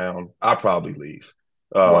first round, I'll probably leave.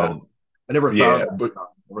 Wow. I never thought.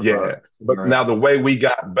 But now the way we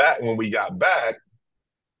got back, when we got back,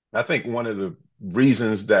 I think one of the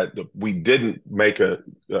reasons that we didn't make a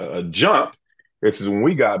jump is when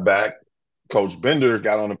we got back, Coach Bender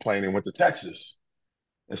got on a plane and went to Texas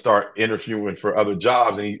and started interviewing for other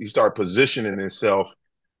jobs. And he started positioning himself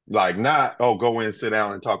like not, oh, go in, sit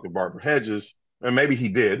down and talk to Barbara Hedges. And maybe he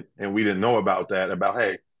did, and we didn't know about that, about,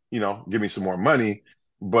 hey, give me some more money.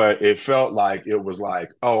 But it felt like it was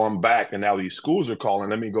like, oh, I'm back, and now these schools are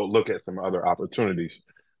calling. Let me go look at some other opportunities.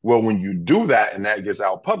 Well, when you do that and that gets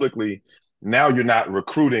out publicly, now you're not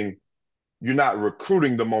recruiting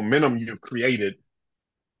the momentum you've created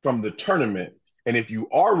from the tournament. And if you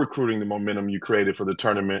are recruiting the momentum you created for the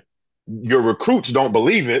tournament, your recruits don't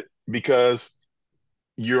believe it because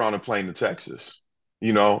you're on a plane to Texas,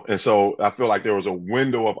 And so I feel like there was a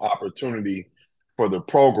window of opportunity for the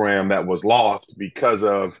program that was lost because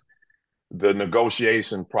of the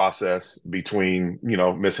negotiation process between,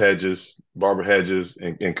 Miss Hedges, Barbara Hedges,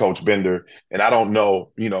 and Coach Bender. And I don't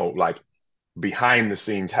know, like behind the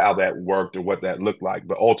scenes how that worked or what that looked like,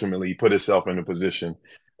 but ultimately he put himself in a position.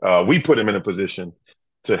 We put him in a position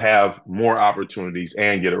to have more opportunities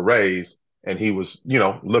and get a raise. And he was,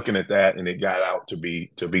 looking at that, and it got out to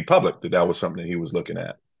be public that was something that he was looking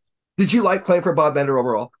at. Did you like playing for Bob Bender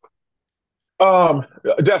overall? Um,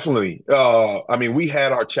 Definitely. I mean, we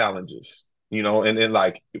had our challenges, and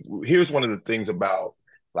like, here's one of the things about,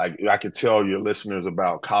 like, I could tell your listeners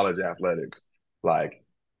about college athletics. Like,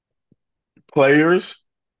 players,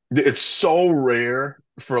 it's so rare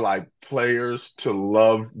for like players to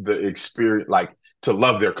love the experience, like to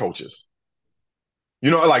love their coaches.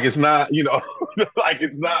 Like it's not, like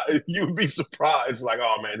it's not. You'd be surprised, like,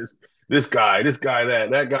 oh man, this guy, that guy, that.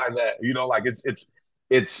 Like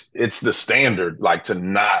it's the standard, like to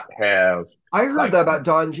not have. I heard Like, that about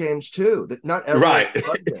Don James too. That not everyone right.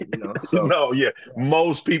 loved him. So No, yeah,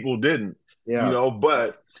 most people didn't. yeah,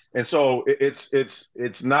 But and so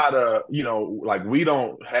it's not a, like we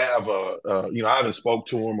don't have I haven't spoke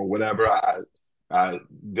to him or whatever. I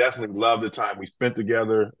definitely love the time we spent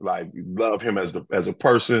together. Like, love him as a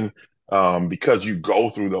person, because you go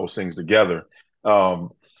through those things together.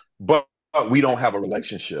 But we don't have a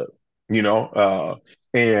relationship, but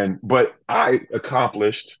I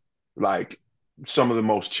accomplished like some of the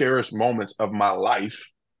most cherished moments of my life,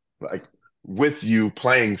 like with you,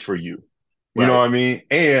 playing for you. You know right. what I mean?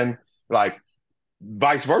 And like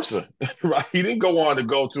vice versa, right? He didn't go on to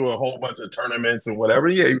go to a whole bunch of tournaments and whatever.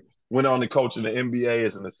 Yeah, he went on to coach in the NBA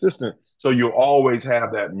as an assistant. So you always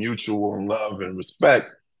have that mutual love and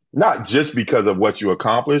respect, not just because of what you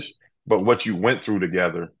accomplished, but what you went through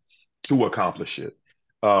together to accomplish it.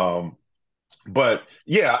 But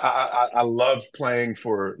yeah, I loved playing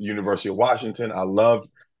for University of Washington. I loved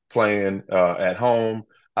playing at home.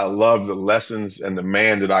 I love the lessons and the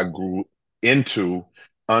man that I grew into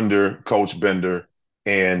under Coach Bender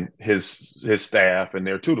and his staff and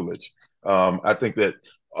their tutelage. I think that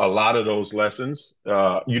a lot of those lessons,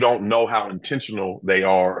 you don't know how intentional they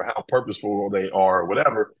are, or how purposeful they are, or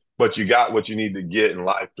whatever, but you got what you need to get in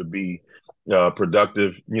life to be a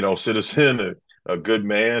productive, citizen, a good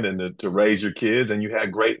man, and to raise your kids. And you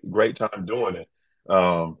had great time doing it.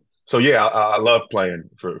 So yeah, I love playing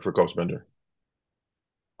for Coach Bender.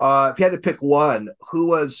 If you had to pick one, who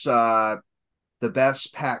was the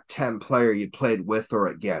best Pac-10 player you played with or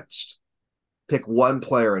against? Pick one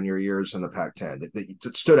player in your years in the Pac-10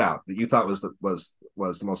 that stood out, that you thought was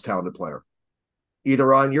the most talented player,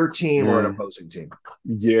 either on your team or an opposing team.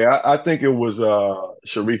 Yeah, I think it was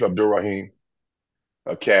Sharif Abdul-Rahim,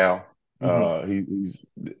 Cal. Mm-hmm.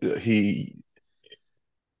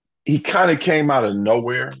 He kind of came out of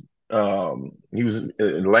nowhere. He was in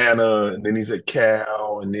Atlanta, and then he's at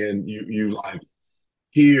Cal, and then you like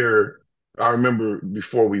here. I remember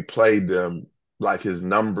before we played them, like his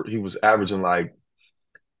number, he was averaging like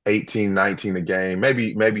 18, 19 a game,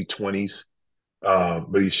 maybe 20s.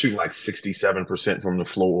 But he's shooting like 67% from the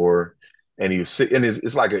floor. And he was and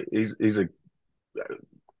it's like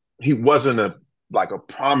he wasn't a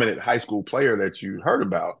prominent high school player that you heard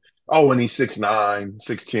about. Oh, and he's 6'9",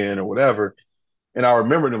 6'10", or whatever. And I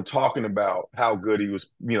remember them talking about how good he was,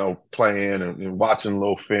 playing, and watching a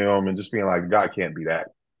little film, and just being like, God can't be that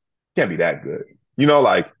good.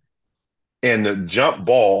 Like, and the jump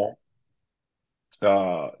ball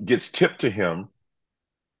gets tipped to him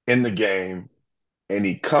in the game, and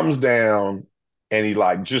he comes down, and he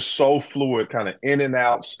like just so fluid, kind of in and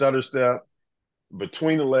out, stutter step,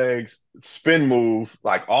 between the legs, spin move,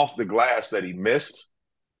 like off the glass that he missed.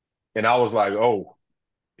 And I was like, oh,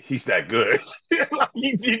 he's that good. Like,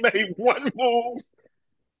 he made one move,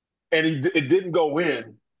 and it didn't go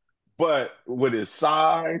in. But with his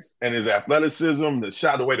size and his athleticism, the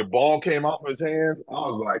shot, the way the ball came off his hands, I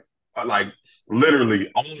was like literally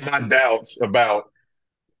all my doubts about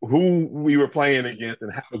who we were playing against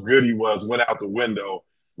and how good he was went out the window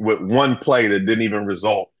with one play that didn't even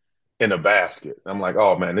result in a basket. I'm like,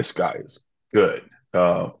 oh man, this guy is good.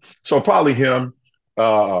 So probably him.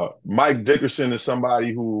 Mike Dickerson is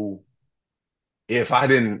somebody who, if I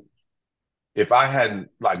hadn't,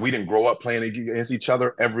 like, we didn't grow up playing against each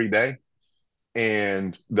other every day,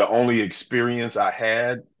 and the only experience I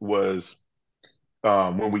had was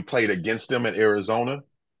when we played against them in Arizona,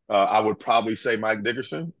 I would probably say Mike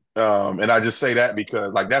Dickerson. And I just say that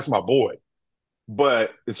because, like, that's my boy.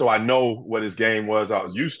 But so I know what his game was. I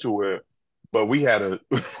was used to it. But we had a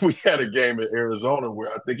we had a game in Arizona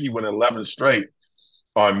where I think he went 11 straight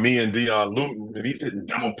on me and Dion Luton, and he's hitting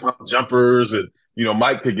double pump jumpers, and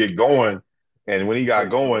Mike could get going. And when he got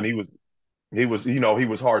going, he was he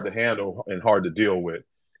was hard to handle and hard to deal with.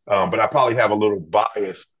 But I probably have a little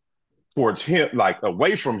bias towards him, like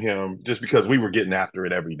away from him, just because we were getting after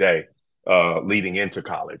it every day leading into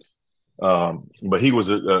college. But he was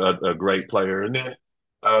a great player. And then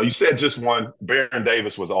you said just one. Baron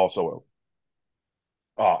Davis was also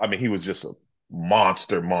I mean, he was just a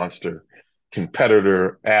monster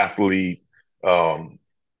competitor, athlete. I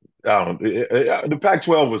don't the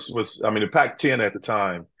Pac-12 was I mean, the Pac-10 at the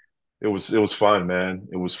time. It was fun, man.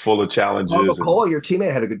 It was full of challenges. Cole, your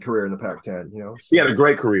teammate, had a good career in the Pac-10. So. He had a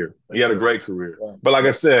great career. But like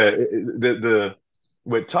I said,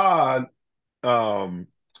 with Todd,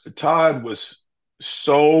 Todd was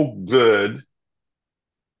so good,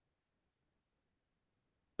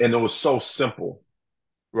 and it was so simple,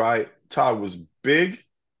 right? Todd was big.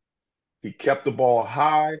 He kept the ball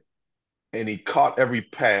high, and he caught every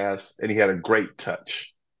pass, and he had a great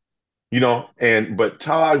touch. But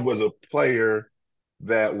Todd was a player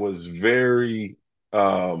that was very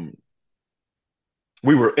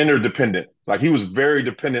we were interdependent. Like, he was very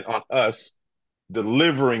dependent on us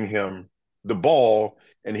delivering him the ball,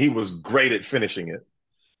 and he was great at finishing it.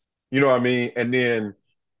 You know what I mean? And then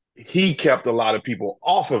he kept a lot of people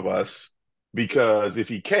off of us, because if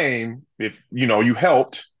you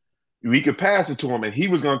helped, we could pass it to him and he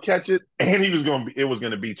was going to catch it, and it was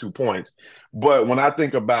going to be 2 points. But when I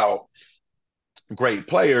think about great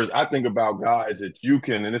players, I think about guys that you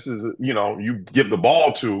can, and this is, you give the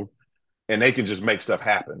ball to, and they can just make stuff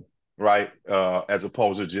happen, right? As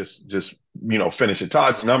opposed to just finish it.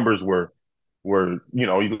 Todd's numbers were he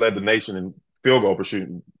led the nation in field goal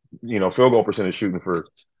percentage shooting for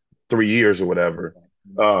 3 years or whatever.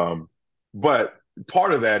 But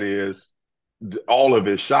part of that is all of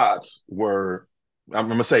his shots were, I'm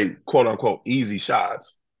going to say, quote unquote, easy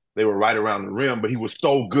shots. They were right around the rim, but he was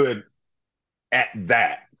so good at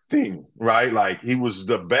that thing, right? Like, he was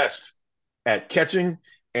the best at catching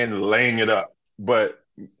and laying it up. But,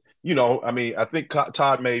 I mean, I think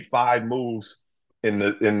Todd made 5 moves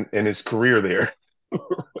in his career there.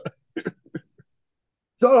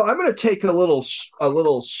 So I'm going to take a little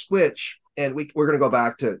switch, and we're going to go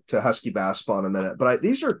back to Husky basketball in a minute. But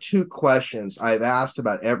these are 2 questions I've asked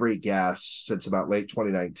about every guest since about late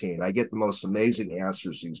 2019. I get the most amazing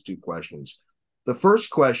answers to these 2 questions. The first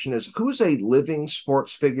question is, who's a living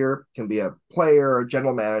sports figure? Can be a player, a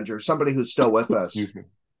general manager, somebody who's still with us,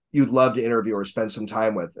 you'd love to interview or spend some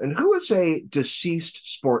time with. And who is a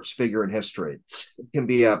deceased sports figure in history? It can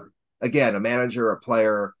be a manager, a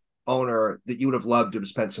player, owner that you would have loved to have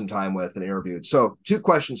spent some time with and interviewed. So 2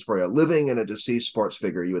 questions for you. Living and a deceased sports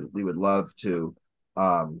figure we would love to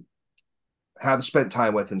have spent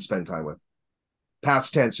time with and spend time with.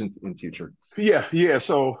 Past tense and future. Yeah.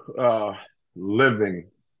 So living.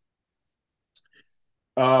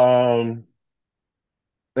 And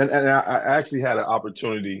I actually had an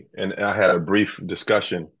opportunity, and I had a brief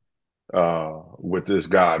discussion with this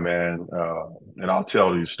guy, man. And I'll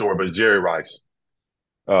tell you the story, but Jerry Rice.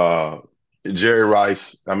 Jerry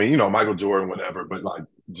Rice, I mean, Michael Jordan, whatever, but like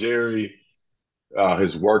Jerry,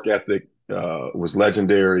 his work ethic was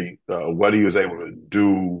legendary. What he was able to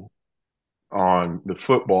do on the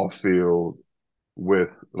football field with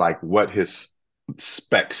like what his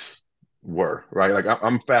specs were, right? Like,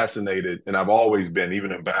 I'm fascinated, and I've always been,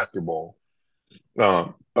 even in basketball,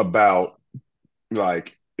 about,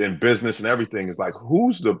 like, in business and everything, is like,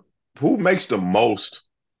 who makes the most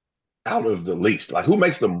out of the least? Like, who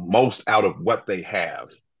makes the most out of what they have?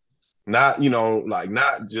 Not,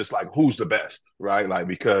 not just like who's the best, right? Like,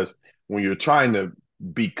 because when you're trying to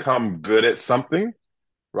become good at something,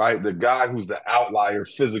 right, the guy who's the outlier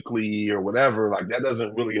physically or whatever, like, that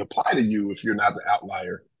doesn't really apply to you if you're not the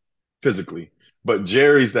outlier physically. But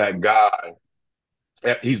Jerry's that guy.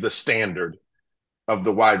 He's the standard of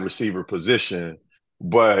the wide receiver position.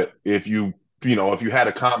 But if you had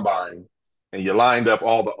a combine and you lined up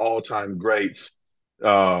all the all-time greats,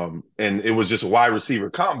 and it was just a wide receiver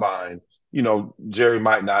combine, Jerry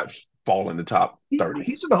might not fall in the top 30.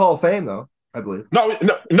 He's in the Hall of Fame, though, I believe. No.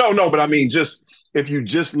 But I mean, just if you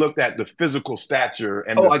just looked at the physical stature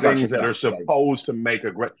and the things that are supposed to make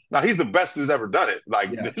a great. Now, he's the best who's ever done it.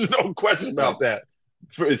 Like, there's no question about that,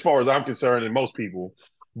 as far as I'm concerned, and most people.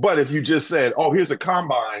 But if you just said, "Oh, here's a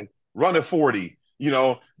combine, run a 40,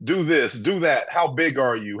 do this, do that. How big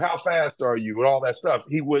are you? How fast are you?" And all that stuff,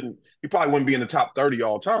 he probably wouldn't be in the top 30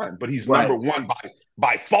 all time. But he's number one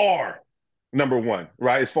by far. Number one,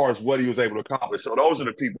 right? As far as what he was able to accomplish. So those are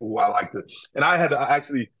the people who I like to. And I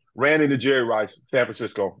actually ran into Jerry Rice, San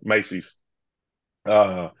Francisco, Macy's.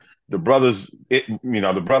 The brothers,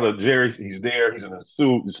 the brother Jerry, he's there. He's in a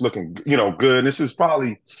suit. It's looking, good. This is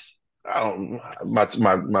probably I don't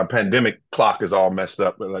my pandemic clock is all messed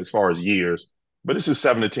up as far as years, but this is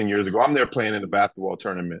 7 to 10 years ago. I'm there playing in the basketball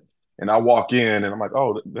tournament, and I walk in and I'm like,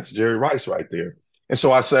 oh, that's Jerry Rice right there. And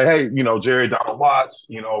so I say, hey, Jerry Donald Watts,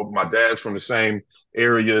 my dad's from the same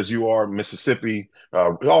area as you are, Mississippi.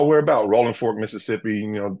 Oh, where about? Rolling Fork, Mississippi,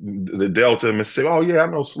 the Delta, Mississippi. Oh, yeah, I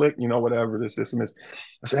know Slick, whatever, this, and this.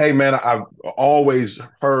 I said, hey, man, I've always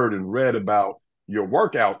heard and read about your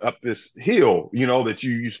workout up this hill, that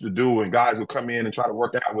you used to do, and guys would come in and try to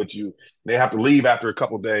work out with you. They have to leave after a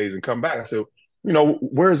couple of days and come back. I said,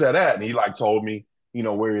 where's that at? And he told me,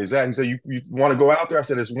 where is that? He said, you want to go out there? I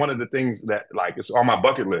said, it's one of the things that it's on my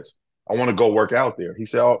bucket list. I want to go work out there. He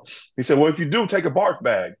said, well, if you do, take a barf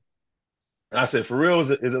bag. And I said, for real, is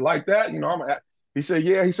it like that? He said,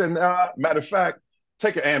 yeah. He said, nah, matter of fact,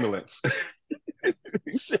 take an ambulance.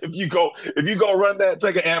 He said, if you go run that,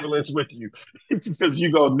 take an ambulance with you because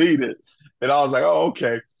you're going to need it. And I was like, oh,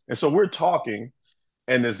 okay. And so we're talking,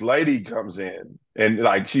 and this lady comes in,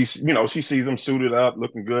 and she sees him suited up,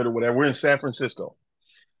 looking good or whatever. We're in San Francisco.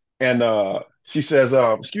 And she says,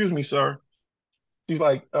 excuse me, sir. She's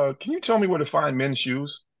like, can you tell me where to find men's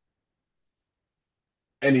shoes?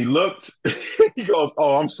 And he looked, he goes,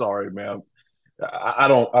 oh, I'm sorry, ma'am. I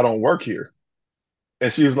don't work here.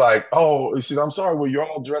 And she was like, oh, I'm sorry. Well, you're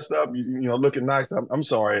all dressed up, looking nice. I'm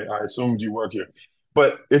sorry. I assumed you work here.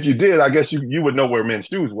 But if you did, I guess you would know where men's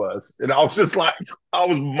shoes was. And I was just like, I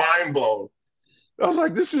was mind blown. I was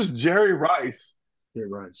like, this is Jerry Rice. Jerry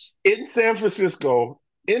Rice. In San Francisco,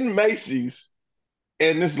 in Macy's.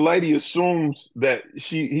 And this lady assumes that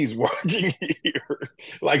he's working here.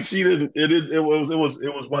 Like she didn't, it was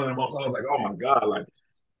one of the most, I was like, oh my God.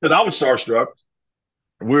 Because I was starstruck.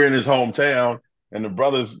 We're in his hometown, and the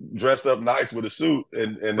brother's dressed up nice with a suit,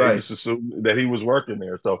 and they just assumed that he was working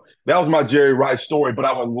there. So that was my Jerry Rice story. But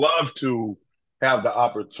I would love to have the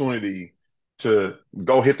opportunity to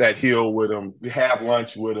go hit that hill with him, have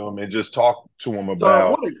lunch with him, and just talk to him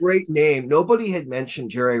about. What a great name. Nobody had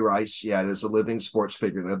mentioned Jerry Rice yet as a living sports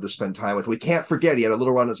figure that to spend time with. We can't forget he had a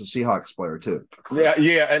little run as a Seahawks player too.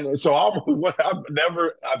 Yeah. And so I've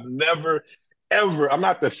never ever, I'm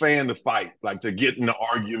not the fan to fight, to get into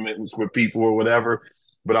arguments with people or whatever.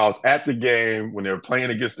 But I was at the game when they were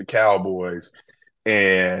playing against the Cowboys,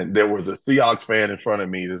 and there was a Seahawks fan in front of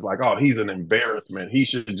me that's like, oh, he's an embarrassment. He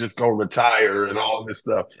should just go retire and all this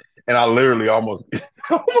stuff. And I literally almost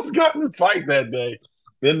got in a fight that day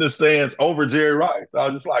in the stands over Jerry Rice. I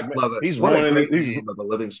was just like, man, love it. He's what running a great name of a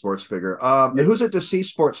living sports figure. Who's a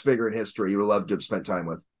deceased sports figure in history you would love to have spent time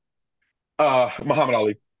with? Muhammad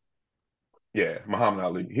Ali. Yeah, Muhammad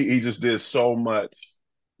Ali. He just did so much.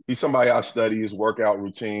 He's somebody I study his workout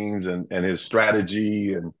routines and his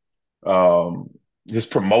strategy and his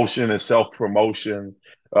promotion and self-promotion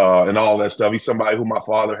and all that stuff. He's somebody who my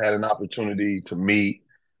father had an opportunity to meet.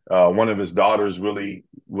 One of his daughters really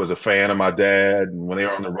was a fan of my dad. And when they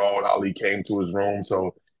were on the road, Ali came to his room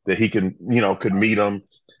so that he could meet him.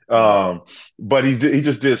 But he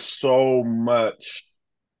just did so much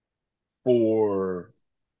for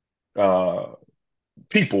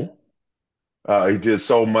people. He did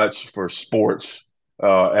so much for sports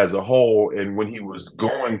as a whole. And when he was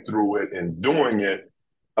going through it and doing it,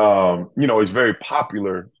 he's very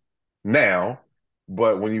popular now.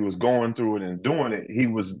 But when he was going through it and doing it, he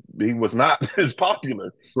was not as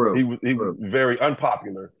popular. True. He was very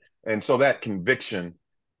unpopular. And so that conviction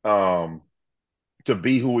to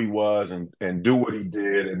be who he was and do what he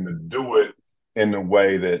did and to do it in a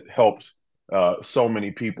way that helped so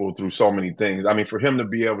many people through so many things. I mean, for him to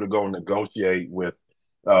be able to go negotiate with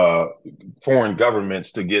foreign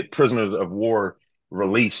governments to get prisoners of war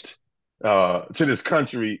released to this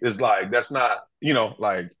country is that's not,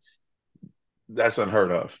 that's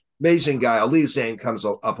unheard of. Amazing guy. Ali's name comes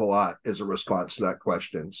up a lot as a response to that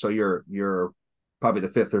question. So you're probably the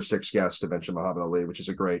fifth or sixth guest to mention Muhammad Ali, which is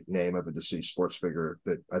a great name of a deceased sports figure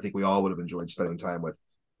that I think we all would have enjoyed spending time with.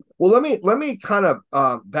 Well, let me kind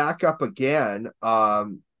of back up again,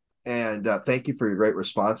 and thank you for your great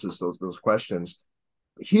responses to those questions.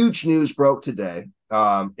 Huge news broke today.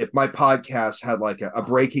 If my podcast had a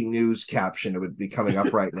breaking news caption, it would be coming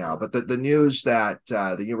up right now. But the news that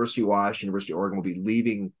the University of Washington, University of Oregon will be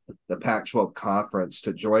leaving the Pac-12 conference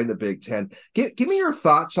to join the Big Ten. Give me your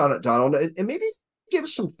thoughts on it, Donald, and maybe give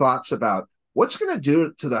us some thoughts about what's going to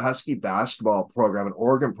do to the Husky basketball program and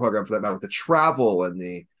Oregon program for that matter, with the travel and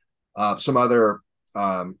the some other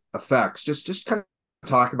effects. Just kind of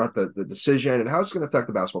talk about the decision and how it's going to affect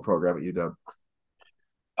the basketball program at UW.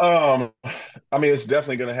 I mean, it's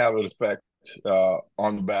definitely going to have an effect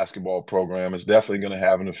on the basketball program. It's definitely going to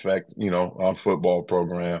have an effect, on football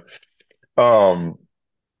program.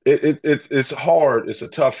 it's hard. It's a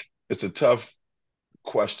tough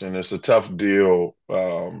question. It's a tough deal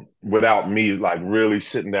without me like really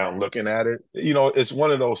sitting down looking at it. It's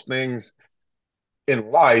one of those things in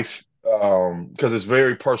life because it's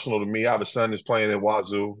very personal to me. I have a son that's playing at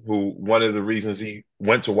Wazoo, who one of the reasons he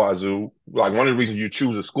went to Wazoo, like one of the reasons you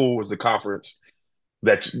choose a school is the conference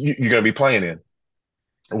that you're going to be playing in.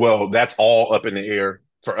 Well, that's all up in the air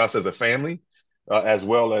for us as a family, as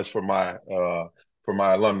well as for my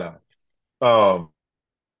alumni. Um,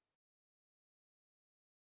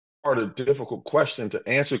 Part a difficult question to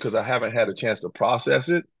answer because I haven't had a chance to process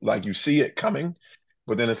it. Like you see it coming,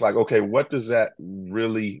 but then it's like, okay, what does that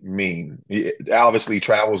really mean? Obviously,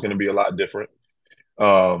 travel is going to be a lot different,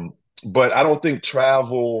 but I don't think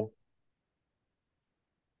travel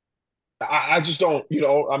I just don't,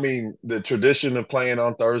 I mean, the tradition of playing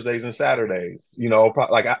on Thursdays and Saturdays,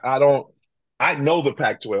 like I don't, I know the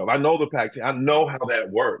Pac-12, I know the Pac-10, I know how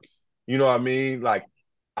that works. You know what I mean? Like,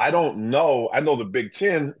 I know the Big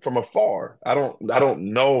Ten from afar. I don't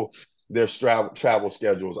know their travel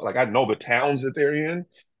schedules. Like, I know the towns that they're in.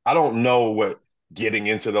 I don't know what getting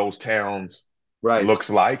into those towns Right. looks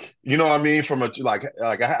like. You know what I mean? From a like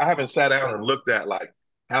I haven't sat down and looked at like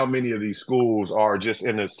how many of these schools are just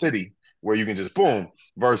in the city where you can just boom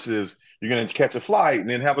versus you're going to catch a flight and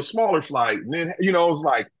then have a smaller flight and then it's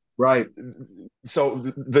like Right. so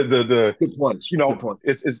the Good points. Good point.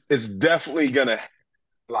 it's definitely going to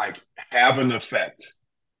like have an effect.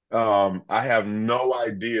 I have no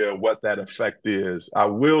idea what that effect is. I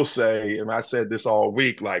will say, and I said this all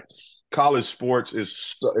week, like college sports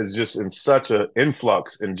is just in such an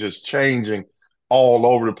influx and just changing all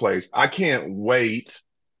over the place. I can't wait.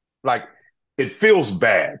 Like it feels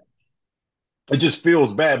bad. It just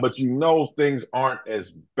feels bad, but things aren't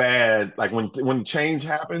as bad. Like when change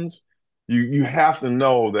happens, you have to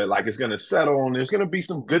know that like it's going to settle and there's going to be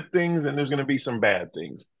some good things and there's going to be some bad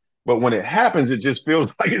things. But when it happens, it just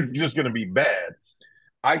feels like it's just going to be bad.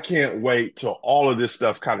 I can't wait till all of this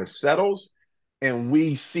stuff kind of settles and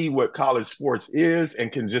we see what college sports is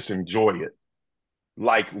and can just enjoy it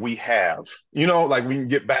like we have. Like we can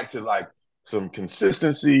get back to like some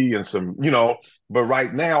consistency and but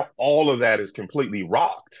right now all of that is completely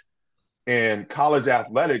rocked. And college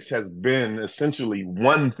athletics has been essentially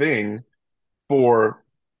one thing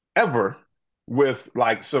forever with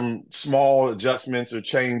like some small adjustments or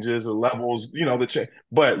changes or levels,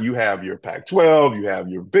 but you have your Pac-12, you have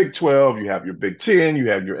your Big 12, you have your Big 10, you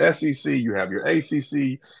have your SEC, you have your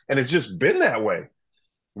ACC, and it's just been that way.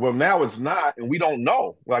 Well, now it's not, and we don't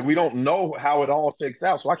know. Like we don't know how it all shakes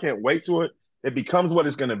out. So I can't wait till it becomes what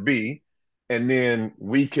it's going to be, and then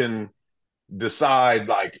we can decide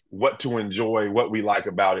like what to enjoy, what we like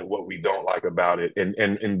about it, what we don't like about it, and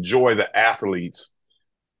enjoy the athletes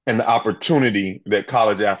and the opportunity that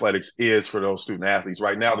college athletics is for those student athletes.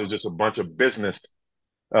 Right now, there's just a bunch of business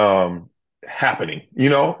um, happening.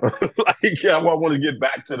 Like I want to get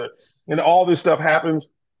back to and all this stuff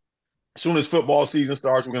happens as soon as football season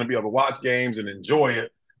starts. We're going to be able to watch games and enjoy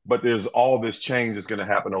it. But there's all this change that's going to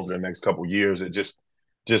happen over the next couple of years. It just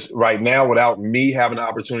right now, without me having the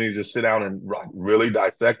opportunity to sit down and really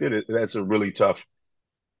dissect that's a really tough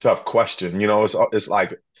question. It's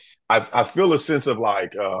like I feel a sense of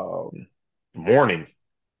like mourning.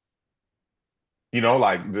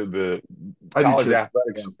 Like the I do college too. Yeah.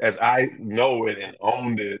 athletics as I know it and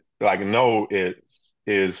owned it, like know it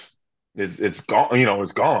is it's gone.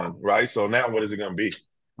 It's gone. Right. So now what is it going to be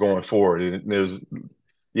going forward? And there's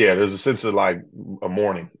a sense of like a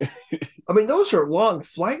mourning. I mean, those are long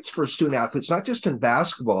flights for student athletes, not just in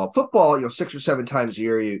basketball. Football, 6 or 7 times a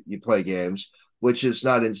year you play games, which is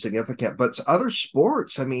not insignificant. But other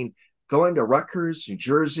sports, I mean, going to Rutgers, New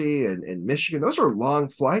Jersey, and Michigan, those are long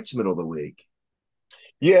flights middle of the week.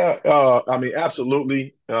 Yeah, I mean,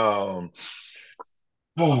 absolutely.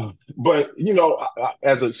 But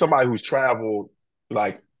as somebody who's traveled,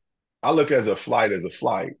 like I look as a flight.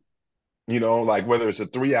 Like whether it's a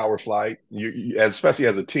 3 hour flight, especially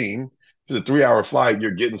as a team, if it's a 3 hour flight,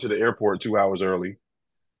 you're getting to the airport 2 hours early.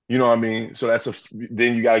 You know what I mean? So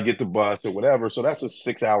then you got to get the bus or whatever. So that's a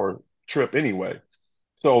 6 hour trip anyway.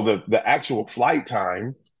 So the actual flight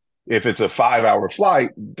time, if it's a 5 hour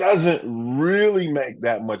flight, doesn't really make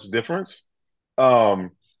that much difference.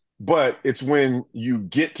 Um, but it's when you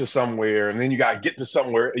get to somewhere and then you got to get to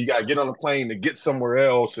somewhere, you got to get on a plane to get somewhere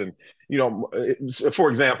else. And, for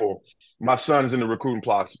example, my son's in the recruiting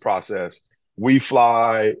process. We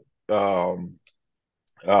fly, um,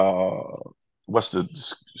 uh, what's the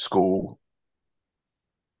school?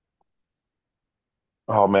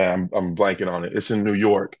 Oh man, I'm blanking on it. It's in New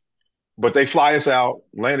York, but they fly us out,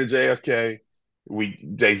 land at JFK.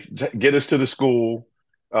 They get us to the school,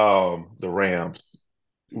 the Rams.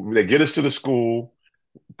 They get us to the school.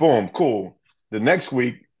 Boom, cool. The next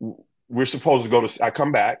week, we're supposed to go to. I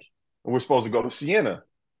come back, and we're supposed to go to Siena,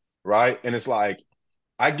 right? And it's like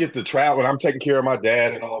I get the travel, and I'm taking care of my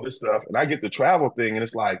dad and all this stuff, and I get the travel thing, and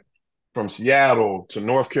it's like from Seattle to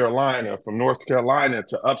North Carolina, from North Carolina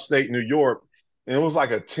to upstate New York, and it was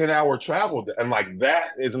like a 10-hour travel, and like that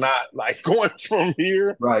is not like going from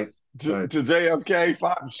here Right. to JFK.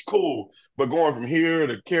 Five is cool, but going from here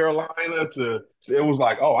to Carolina to it was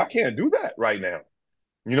like, oh, I can't do that right now.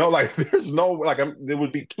 Like there's no like there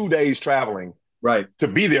would be 2 days traveling Right. to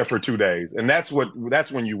be there for 2 days, and that's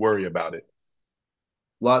when you worry about it.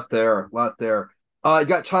 Lot there. Lot there. You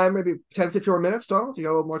got time, maybe 10, 15 more minutes, Donald? You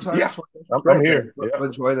got a little more time? Yeah, I'm Great, here. man. Yeah.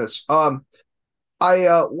 Enjoy this. I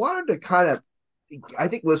wanted to kind of, I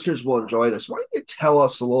think listeners will enjoy this. Why don't you tell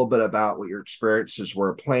us a little bit about what your experiences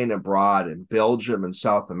were playing abroad in Belgium and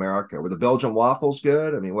South America? Were the Belgian waffles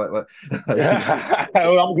good? I mean, what?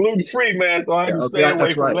 I'm gluten free, man, so I Yeah, had to okay, stay away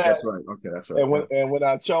that's from right. that. That's right. Okay, that's right. And Yeah.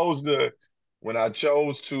 when I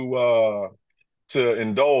chose to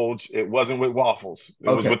indulge, it wasn't with waffles. It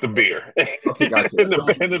was Okay. with the beer. Okay, gotcha. and the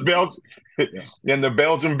Belgian and the beer. Belgian Yeah, and the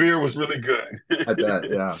Belgian beer was really good. I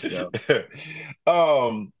bet. Yeah, yeah.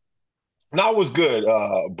 um No, it was good.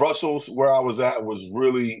 Brussels, where I was at, was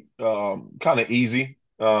really kind of easy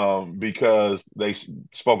because they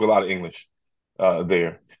spoke a lot of English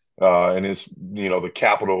there. And it's, the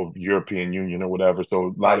capital of European Union or whatever. So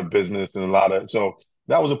a lot Right. of business and so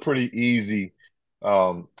that was a pretty easy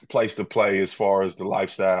place to play as far as the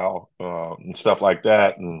lifestyle and stuff like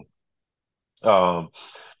that. And, um,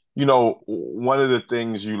 one of the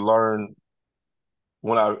things you learn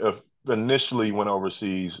when I initially went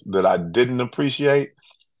overseas that I didn't appreciate,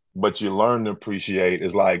 but you learn to appreciate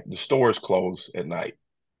is like the stores close at night.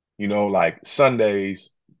 Like Sundays,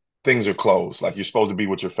 things are closed. Like you're supposed to be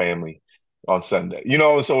with your family on Sunday.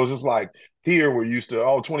 And so it's just like here we're used to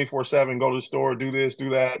 24/7, go to the store, do this, do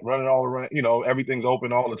that, run it all around, everything's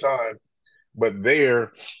open all the time. But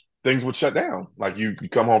there, things would shut down. Like you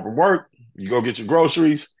come home from work, you go get your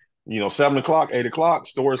groceries, 7 o'clock, 8 o'clock,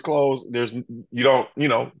 stores closed.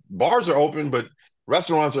 Bars are open, but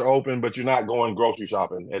restaurants are open, but you're not going grocery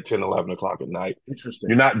shopping at 10, 11 o'clock at night. You're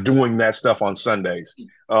Interesting. not doing that stuff on Sundays.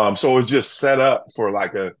 So it's just set up for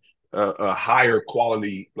like a higher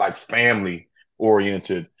quality, like family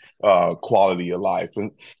oriented quality of life.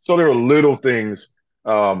 And so there are little things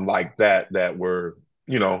like that were,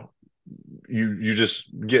 you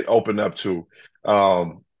just get opened up to.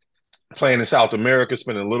 Playing in South America,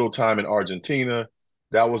 spending a little time in Argentina,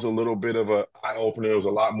 that was a little bit of a eye opener. It was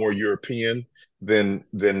a lot more European than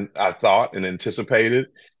I thought and anticipated.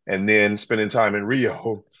 And then spending time in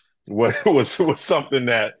Rio was something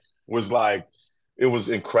that was like it was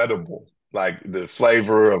incredible. Like the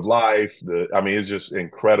flavor of life, it's just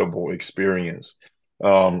incredible experience.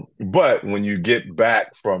 But when you get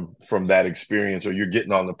back from that experience, or you're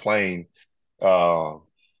getting on the plane, uh,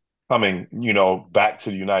 coming, back to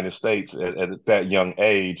the United States at that young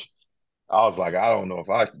age, I was like, I don't know if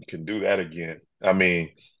I can do that again. I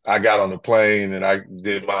mean, I got on the plane and I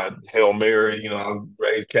did my Hail Mary, I was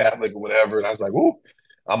raised Catholic or whatever, and I was like, "Whoa,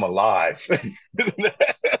 I'm alive."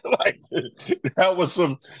 Like that was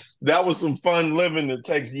some fun living that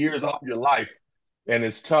takes years off your life, and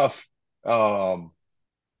it's tough.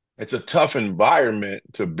 It's a tough environment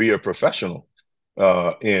to be a professional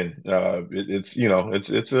it's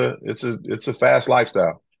a fast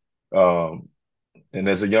lifestyle. And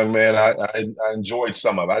as a young man, I enjoyed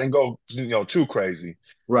some of it. I didn't go too crazy.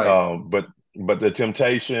 Right. But the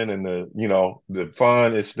temptation and the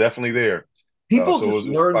fun, it's definitely there. People So just it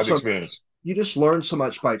was learn quite an so experience. You just learn so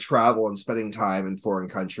much by travel and spending time in foreign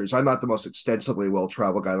countries. I'm not the most extensively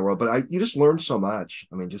well-traveled guy in the world, but you just learn so much.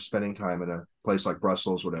 I mean, just spending time in a place like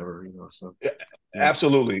Brussels, whatever, so yeah.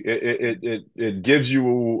 Absolutely. It gives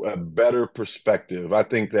you a better perspective. I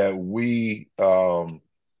think that we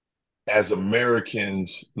as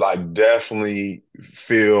Americans, like definitely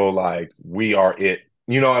feel like we are it.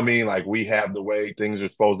 You know what I mean? Like we have the way things are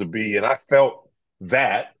supposed to be. And I felt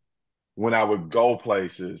that when I would go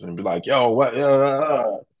places and be like, yo, what?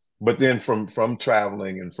 But then from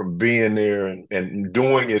traveling and from being there and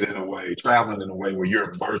doing it in a way, traveling in a way where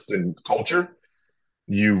you're immersed in culture,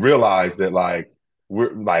 you realize that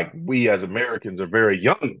we as Americans are very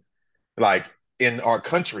young, like in our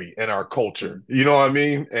country and our culture. You know what I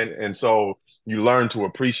mean? And so you learn to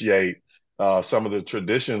appreciate some of the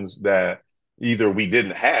traditions that either we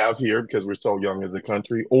didn't have here because we're so young as a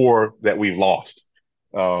country, or that we've lost.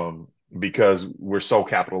 because we're so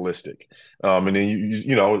capitalistic. And then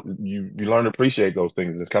you learn to appreciate those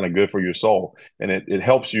things. It's kind of good for your soul, and it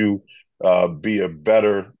helps you be a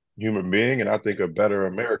better human being, and I think a better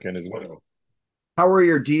American as well. How were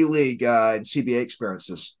your D League and CBA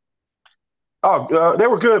experiences? Oh, they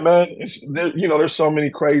were good, man. There's so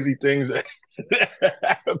many crazy things that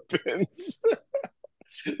happens.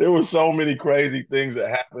 There were so many crazy things that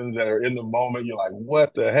happens that are in the moment. You're like,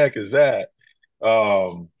 what the heck is that?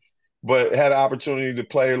 Um, but had an opportunity to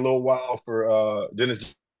play a little while for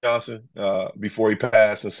Dennis Johnson before he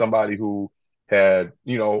passed, and somebody who had,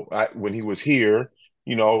 when he was here,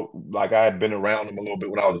 like I had been around him a little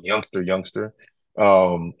bit when I was a youngster.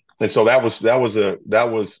 And so that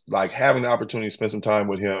was like having the opportunity to spend some time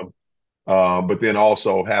with him, but then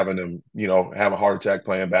also having him, have a heart attack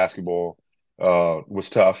playing basketball was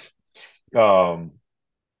tough. Um,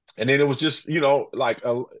 and then it was just,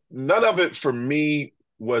 none of it for me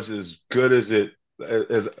was as good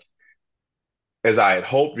as as I had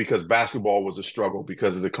hoped, because basketball was a struggle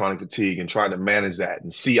because of the chronic fatigue and trying to manage that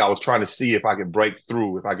and see. I was trying to see if I could break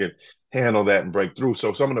through, if I could handle that and break through.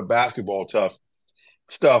 So some of the basketball tough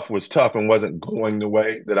stuff was tough and wasn't going the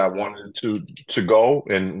way that I wanted it to go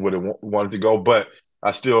and would have wanted to go. But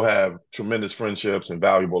I still have tremendous friendships and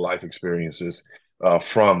valuable life experiences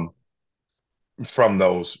from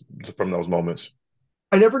those from those moments.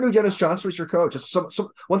 I never knew Dennis Johnson was your coach. It's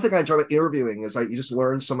one thing I enjoy about interviewing is you just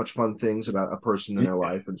learn so much fun things about a person in their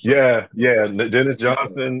life and so. Yeah. Dennis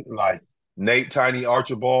Johnson, like Nate Tiny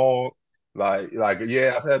Archibald,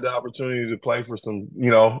 yeah, I've had the opportunity to play for some,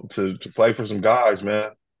 to play for some guys, man.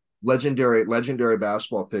 Legendary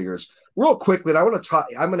basketball figures. Real quickly, and I want to talk.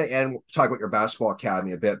 I'm going to talk about your basketball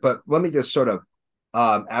academy a bit, but let me just sort of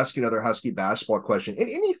ask you another Husky basketball question.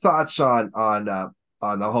 Any thoughts on the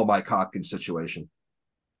whole Mike Hopkins situation?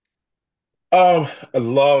 I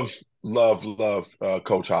love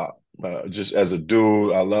Coach Hop. Just as a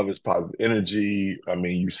dude, I love his positive energy. I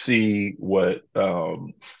mean, you see what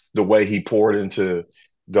the way he poured into,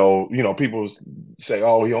 though, people say,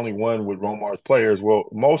 oh, he only won with Romar's players. Well,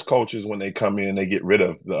 most coaches, when they come in, they get rid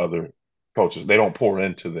of the other coaches. They don't pour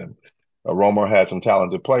into them. Romar had some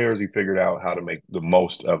talented players. He figured out how to make the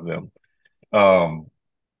most of them. Um,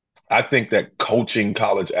 I think that coaching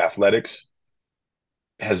college athletics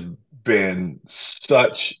has been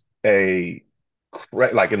such a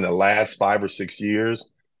like in the last 5 or 6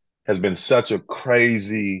 years has been such a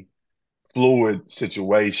crazy fluid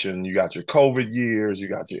situation. You got your COVID years, you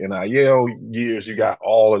got your NIL years, you got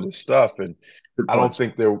all of this stuff. And Good I don't points.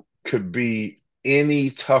 think there could be any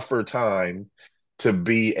tougher time to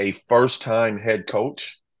be a first time head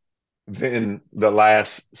coach than the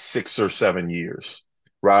last 6 or 7 years,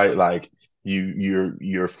 right? Like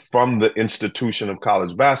you're from the institution of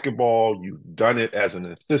college basketball. You've done it as an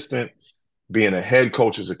assistant. Being a head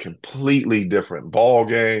coach is a completely different ball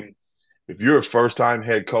game. If you're a first time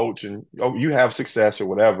head coach and you have success or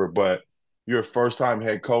whatever, but you're a first time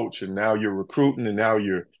head coach and now you're recruiting and now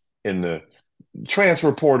you're in the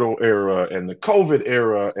transfer portal era and the COVID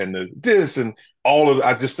era and the this and all of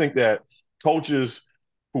I just think that coaches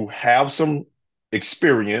who have some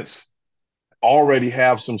experience already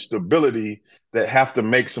have some stability that have to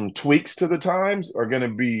make some tweaks to the times are going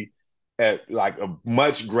to be at like a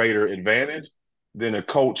much greater advantage than a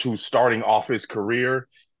coach who's starting off his career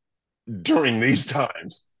during these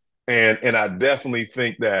times. And I definitely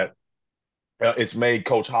think that it's made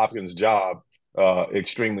Coach Hopkins' job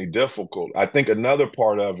extremely difficult. I think another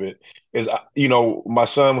part of it is, my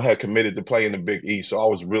son had committed to play in the Big East, so I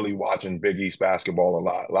was really watching Big East basketball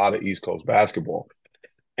a lot of East Coast basketball.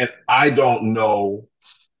 And I don't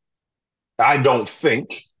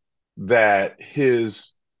think that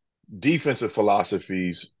his defensive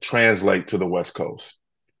philosophies translate to the West Coast.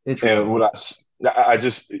 And Interesting. I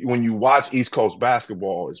just, when you watch East Coast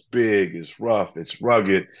basketball, it's big, it's rough, it's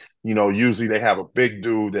rugged. Usually they have a big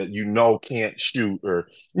dude that can't shoot, or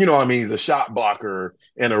what I mean, he's a shot blocker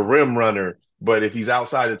and a rim runner. But if he's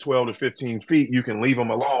outside of 12 to 15 feet, you can leave him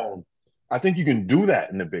alone. I think you can do that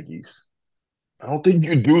in the Big East. I don't think you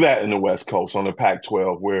can do that in the West Coast on the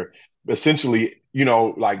Pac-12, where essentially,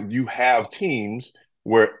 like you have teams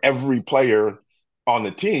where every player on the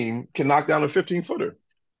team can knock down a 15-footer.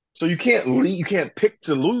 So you can't pick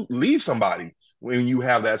to leave somebody when you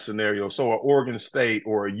have that scenario. So an Oregon State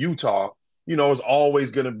or a Utah, is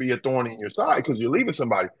always going to be a thorn in your side because you're leaving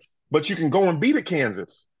somebody. But you can go and beat a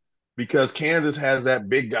Kansas because Kansas has that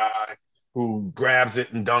big guy who grabs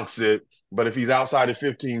it and dunks it. But if he's outside of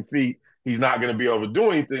 15 feet, he's not going to be able to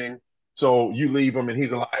do anything. So you leave him and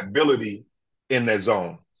he's a liability in that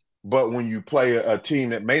zone. But when you play a team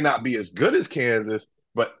that may not be as good as Kansas,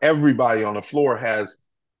 but everybody on the floor has,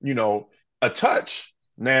 a touch.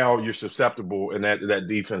 Now you're susceptible, and that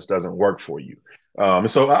defense doesn't work for you.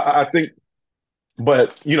 So I think,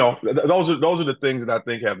 but those are the things that I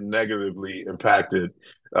think have negatively impacted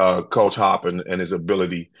Coach Hop and his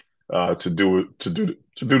ability to do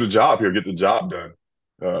the job here, get the job done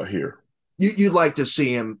here. You'd like to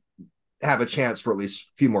see him have a chance for at least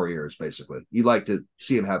a few more years, basically. You'd like to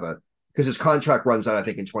see him have because his contract runs out, I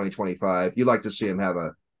think, in 2025. You'd like to see him have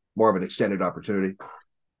more of an extended opportunity.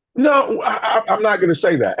 No, I'm not going to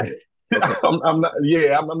say that. Okay. I'm not.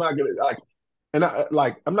 Yeah, I'm not going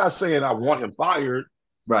to I'm not saying I want him fired,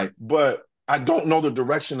 right? But I don't know the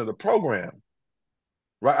direction of the program,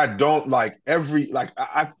 right? I don't I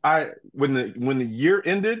when the year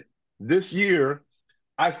ended this year,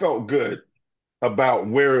 I felt good about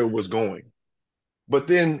where it was going, but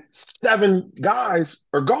then 7 guys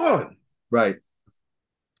are gone, right?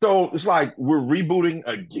 So it's like we're rebooting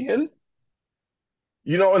again.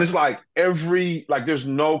 And it's like there's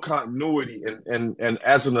no continuity. And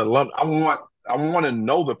as an alum, I want to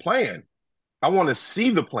know the plan. I want to see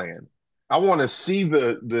the plan. I want to see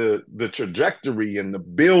the trajectory and the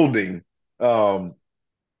building.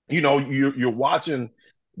 You're watching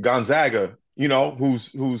Gonzaga,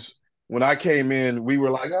 who's when I came in, we were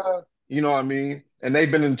like, you know what I mean? And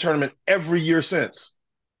they've been in the tournament every year since.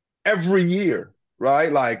 Every year,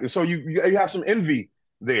 right? Like, so you have some envy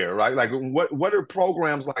there, right? Like, what are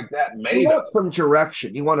programs like that made of? Some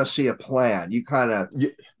direction. You want to see a plan. You kind of,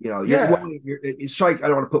 it's like, I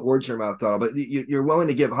don't want to put words in your mouth, Donald, but you're willing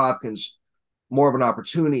to give Hopkins more of an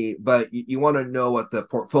opportunity, but you want to know what the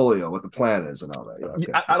portfolio, what the plan is, and all that.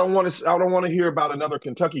 Okay. I don't want to hear about another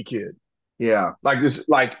Kentucky kid. Yeah, like this,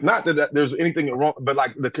 not that there's anything wrong, but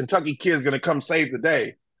like the Kentucky kid is going to come save the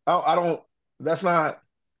day. I don't. That's not.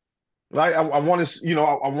 Right, I want to,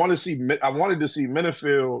 I wanted to see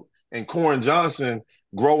Minifield and Corin Johnson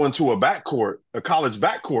grow into a college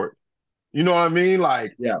backcourt. You know what I mean?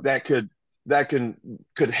 Like, that could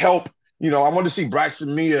help. I wanted to see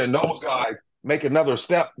Braxton Mia and those guys make another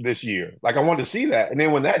step this year. Like, I wanted to see that, and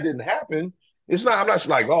then when that didn't happen, I'm not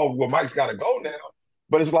like, oh, well, Mike's got to go now,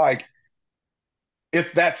 but it's like,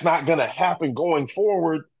 if that's not going to happen going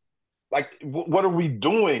forward, like, what are we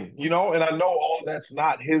doing? And I know all that's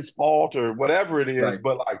not his fault or whatever it is, right,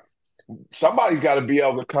 but like, somebody's got to be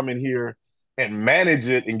able to come in here and manage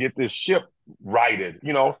it and get this ship righted.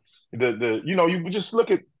 You just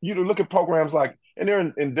look at programs like, and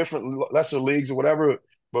they're in different lesser leagues or whatever,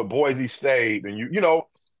 but Boise State and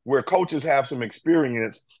where coaches have some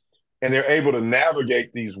experience and they're able to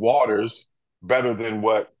navigate these waters better than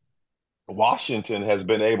what Washington has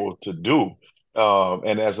been able to do.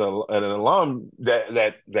 And as an alum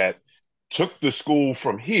that took the school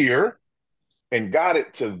from here and got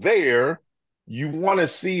it to there, you want to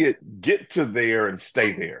see it get to there and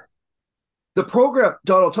stay there. The program,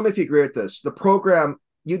 Donald, tell me if you agree with this. The program,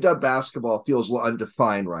 UW basketball, feels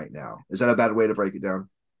undefined right now. Is that a bad way to break it down?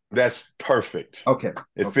 That's perfect. Okay.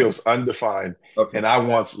 It feels undefined. Okay. And I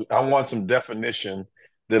want some definition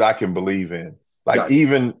that I can believe in. Like,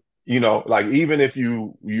 even if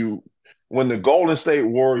you when the Golden State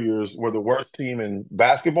Warriors were the worst team in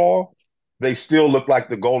basketball, they still looked like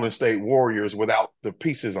the Golden State Warriors without the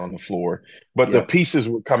pieces on the floor. But the pieces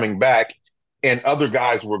were coming back and other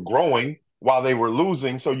guys were growing while they were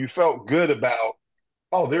losing. So you felt good about,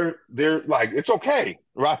 oh, they're like, it's okay,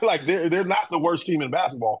 right? Like, they're not the worst team in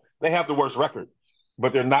basketball. They have the worst record,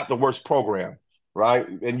 but they're not the worst program, right?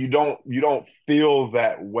 And you don't feel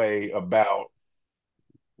that way about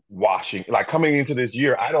Washington. Like, coming into this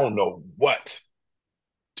year, I don't know what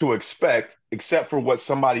to expect except for what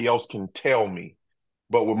somebody else can tell me.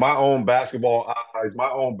 But with my own basketball eyes,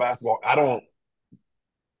 I don't,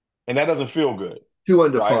 and that doesn't feel good. Too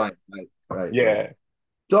undefined, right? Yeah. Right.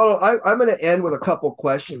 Donald, I'm going to end with a couple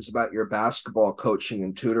questions about your basketball coaching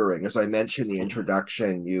and tutoring. As I mentioned in the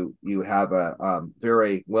introduction, you have a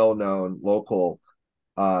very well-known local,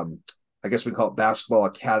 I guess we call it Basketball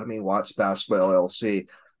Academy, Watts Basketball LLC.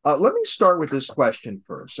 Let me start with this question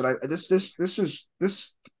first, and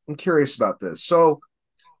I'm curious about this. So,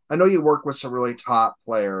 I know you work with some really top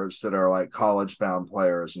players that are like college-bound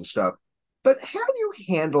players and stuff, but how do you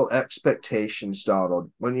handle expectations,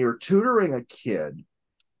 Donald, when you're tutoring a kid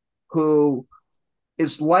who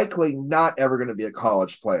is likely not ever going to be a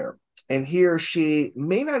college player, and he or she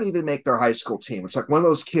may not even make their high school team? It's like one of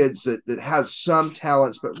those kids that has some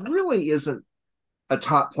talents, but really isn't a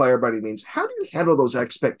top player by any means. How do you handle those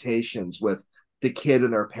expectations with the kid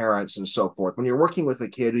and their parents and so forth when you're working with a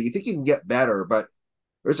kid who you think you can get better, but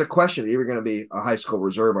there's a question that you're going to be a high school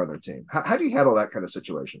reserve on their team? How do you handle that kind of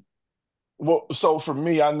situation? Well, so for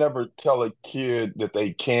me, I never tell a kid that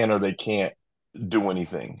they can or they can't do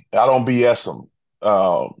anything. I don't BS them.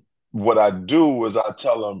 What I do is I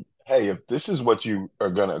tell them, hey, if this is what you are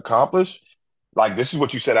going to accomplish, like this is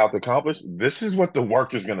what you set out to accomplish, this is what the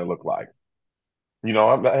work is going to look like.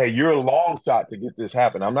 Hey, you're a long shot to get this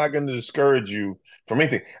happen. I'm not going to discourage you from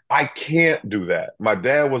anything. I can't do that. My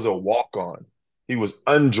dad was a walk-on. He was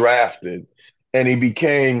undrafted, and he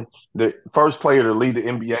became the first player to lead the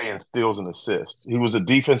NBA in steals and assists. He was a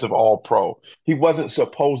defensive all-pro. He wasn't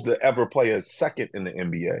supposed to ever play a second in the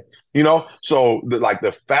NBA. So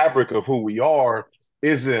the fabric of who we are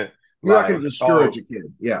isn't You're not going like, to oh, discourage a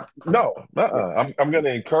kid. Yeah. no, Yeah. I'm going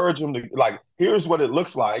to encourage him to like, here's what it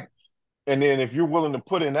looks like. And then if you're willing to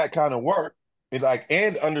put in that kind of work,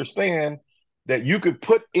 and understand that you could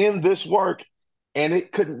put in this work and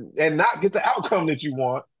it couldn't and not get the outcome that you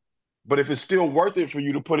want, but if it's still worth it for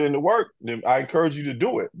you to put in the work, then I encourage you to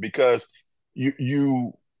do it because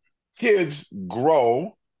you kids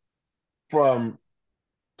grow from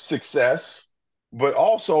success, but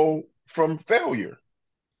also from failure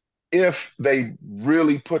if they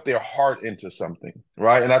really put their heart into something,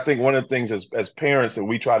 right? And I think one of the things as parents that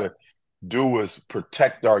we try to do is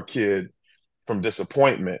protect our kid from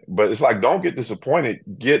disappointment. But it's like, don't get disappointed,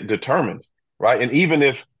 get determined, right? And even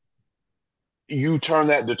if you turn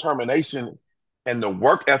that determination and the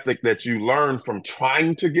work ethic that you learn from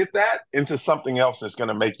trying to get that into something else that's going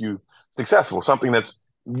to make you successful, something that's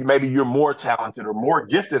maybe you're more talented or more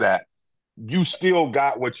gifted at, you still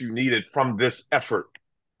got what you needed from this effort,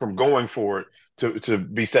 from going for it to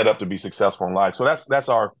be set up to be successful in life. So that's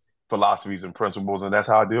our philosophies and principles, and that's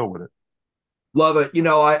how I deal with it. Love it.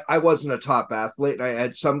 I wasn't a top athlete, and I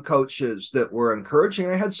had some coaches that were encouraging.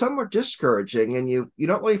 I had some were discouraging, and you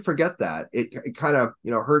don't really forget that. It kind of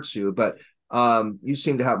hurts you, but you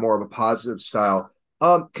seem to have more of a positive style.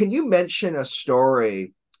 Can you mention a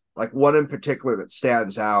story, like one in particular that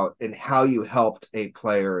stands out, and how you helped a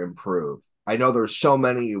player improve? I know there's so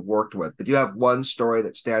many you've worked with, but do you have one story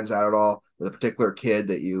that stands out at all with a particular kid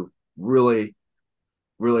that you really,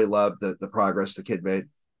 really loved the progress the kid made?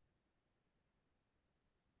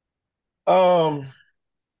 Um,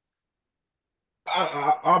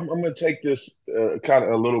 I'm going to take this kind of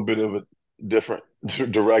a little bit of a different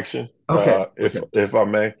direction, Okay. Okay. if I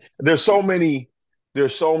may. There's so many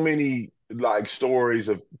like stories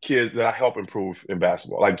of kids that I help improve in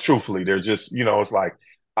basketball. Like truthfully, they're just it's like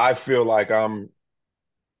I feel like I'm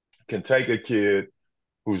can take a kid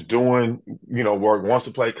who's doing work, wants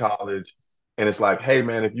to play college, and it's like, hey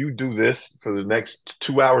man, if you do this for the next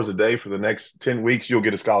 2 hours a day for the next 10 weeks, you'll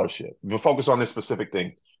get a scholarship. But focus on this specific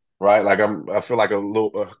thing, right? Like I feel like a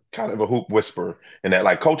little kind of a hoop whisperer, and that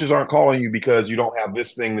like coaches aren't calling you because you don't have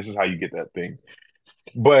this thing. This is how you get that thing.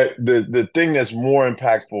 But the thing that's more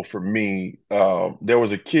impactful for me, there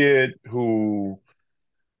was a kid who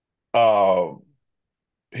uh,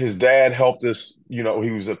 his dad helped us. He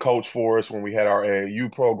was a coach for us when we had our AAU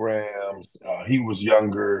programs. He was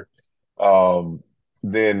younger. Um,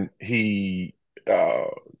 then uh,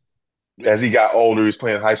 as he got older, he was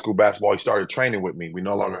playing high school basketball. He started training with me. We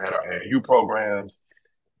no longer had our AAU programs,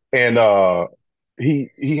 and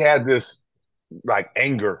he had this like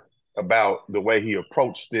anger about the way he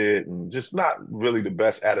approached it, and just not really the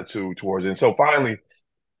best attitude towards it. And so finally,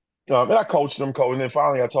 and I coached him, and then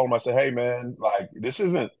finally I told him, I said, "Hey man, like this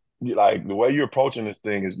isn't like the way you're approaching this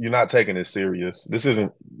thing is you're not taking it serious. This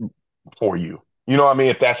isn't for you. You know what I mean?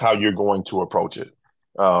 If that's how you're going to approach it,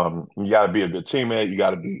 you got to be a good teammate. You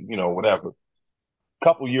got to be, whatever." A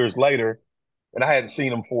couple years later, and I hadn't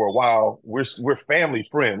seen him for a while. We're family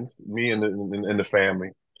friends, me and the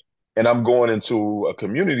family. And I'm going into a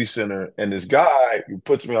community center, and this guy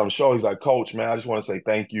puts me on the shoulder. He's like, "Coach, man, I just want to say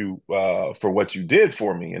thank you for what you did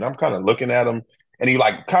for me." And I'm kind of looking at him, and he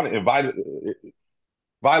like kind of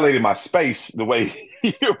violated my space the way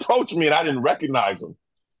he approached me, and I didn't recognize him.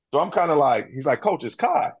 So I'm kind of like, he's like, "Coach, it's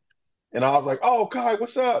Kai." And I was like, "Oh, Kai,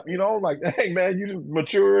 what's up?" Like, "Hey, man, you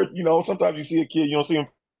matured." Sometimes you see a kid, you don't see him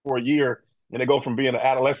for a year, and they go from being an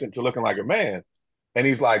adolescent to looking like a man. And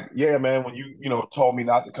he's like, "Yeah, man, when you told me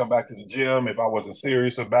not to come back to the gym if I wasn't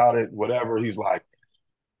serious about it, whatever." He's like,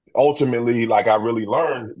 ultimately, like I really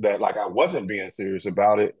learned that like I wasn't being serious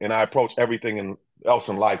about it, and I approach everything else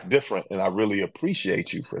in life different, and I really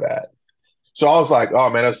appreciate you for that. So I was like, "Oh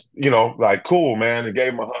man, that's like cool, man." And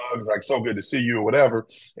gave him a hug, like so good to see you or whatever.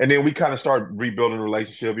 And then we kind of started rebuilding a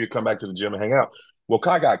relationship. He'd come back to the gym and hang out. Well,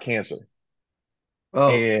 Kai got cancer Oh,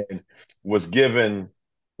 and was given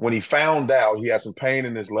when he found out he had some pain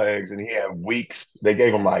in his legs and he had weeks. They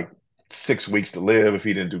gave him like 6 weeks to live if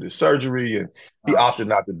he didn't do the surgery, and he opted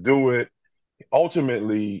gosh. not to do it.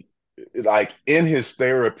 Ultimately, like in his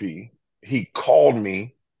therapy, he called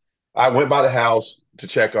me. I went by the house to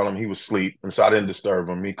check on him. He was asleep, and so I didn't disturb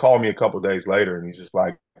him. He called me a couple of days later, and he's just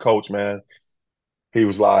like, "Coach, man." He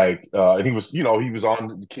was like, and he was, he was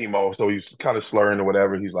on chemo, so he was kind of slurring or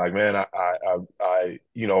whatever. He's like, "Man,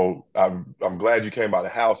 I'm glad you came by the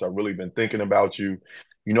house. I've really been thinking about you.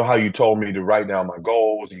 You know how you told me to write down my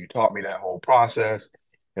goals, and you taught me that whole process."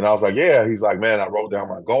 And I was like, "Yeah." He's like, "Man, I wrote down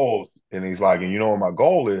my goals," and he's like, "And you know what my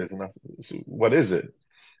goal is?" And I said, "So what is it?"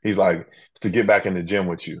 He's like, "To get back in the gym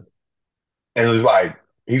with you." And it was like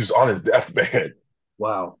he was on his deathbed.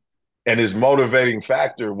 Wow. And his motivating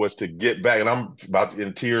factor was to get back, and I'm about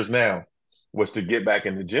in tears now, was to get back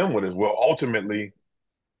in the gym with us. Well, ultimately,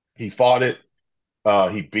 he fought it,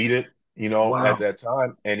 he beat it, at Wow. that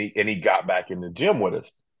time, and he got back in the gym with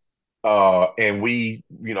us. And we,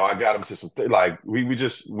 I got him to some like we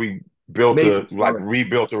built Amazing a like story.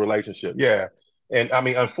 rebuilt a relationship. Yeah. And I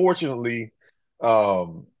mean, unfortunately,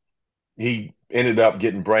 um, he ended up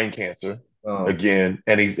getting brain cancer Oh, again,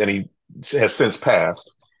 and he has since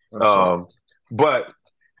passed. I'm sorry. Um, but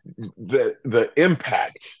the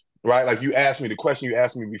impact, right? Like you asked me, the question you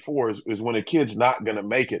asked me before is when a kid's not going to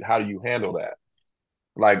make it, how do you handle that?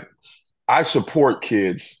 Like I support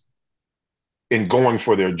kids in going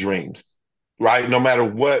for their dreams, right? No matter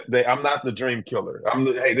what I'm not the dream killer.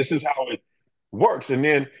 Hey, this is how it works. And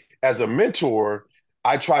then as a mentor,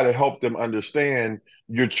 I try to help them understand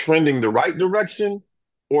you're trending the right direction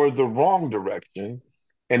or the wrong direction.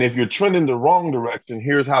 And if you're trending the wrong direction,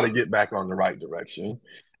 here's how to get back on the right direction.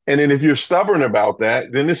 And then if you're stubborn about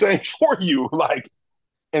that, then this ain't for you. Like,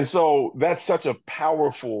 and so that's such a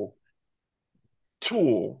powerful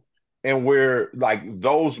tool. And where like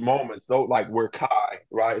those moments, though, like where Kai,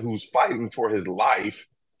 right, who's fighting for his life,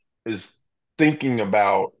 is thinking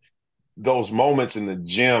about those moments in the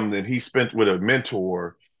gym that he spent with a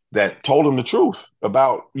mentor that told him the truth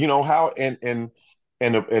about how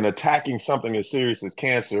and attacking something as serious as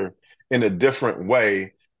cancer in a different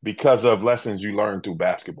way because of lessons you learned through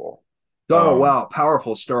basketball. Oh, Um, wow.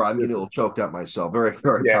 Powerful story. I'm getting it's, a little choked up myself. Very,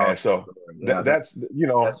 very yeah, powerful so story. Yeah, that, that's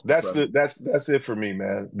that's that's the incredible. that's it for me,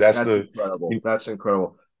 man. That's That's the incredible. That's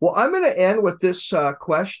incredible. Well, I'm going to end with this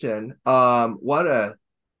question. What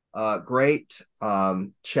a great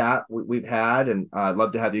chat we've had, and I'd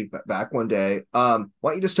love to have you back one day. Why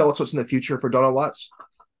don't you just tell us what's in the future for Donald Watts?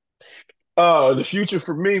 The future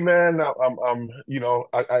for me, man. I'm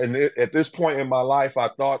and at this point in my life, I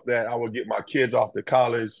thought that I would get my kids off to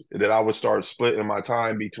college, that I would start splitting my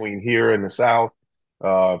time between here and the South,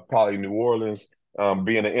 probably New Orleans,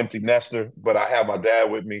 being an empty nester. But I have my dad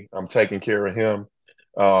with me. I'm taking care of him,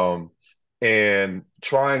 and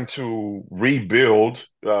trying to rebuild.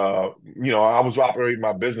 I was operating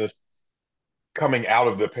my business coming out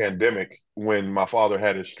of the pandemic when my father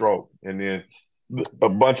had his stroke, and then a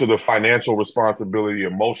bunch of the financial responsibility,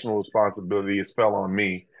 emotional responsibility has fell on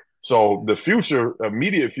me. So the future,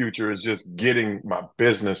 immediate future, is just getting my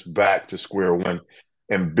business back to square one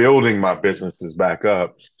and building my businesses back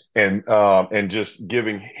up, and just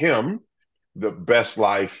giving him the best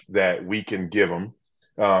life that we can give him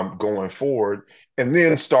going forward, and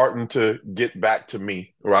then starting to get back to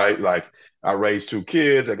me, right? Like I raised two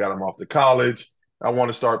kids, I got them off to college. I want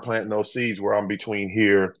to start planting those seeds where I'm between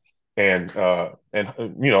here and I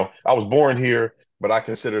was born here, but I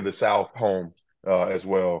consider the South home as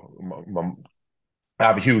well. I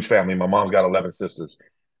have a huge family. My mom's got 11 sisters,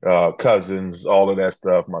 cousins, all of that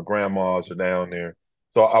stuff. My grandmas are down there,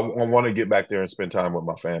 so I want to get back there and spend time with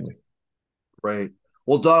my family. Great.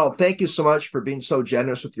 Well, Donald, thank you so much for being so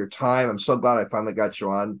generous with your time. I'm so glad I finally got you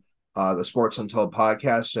on the Sports Untold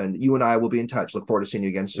podcast, and you and I will be in touch. Look forward to seeing you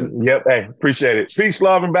again soon. Yep. Hey, appreciate it. Peace,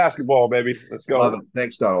 love, and basketball, baby. Let's Love go. it.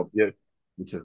 Thanks, Donald. Yeah. You too.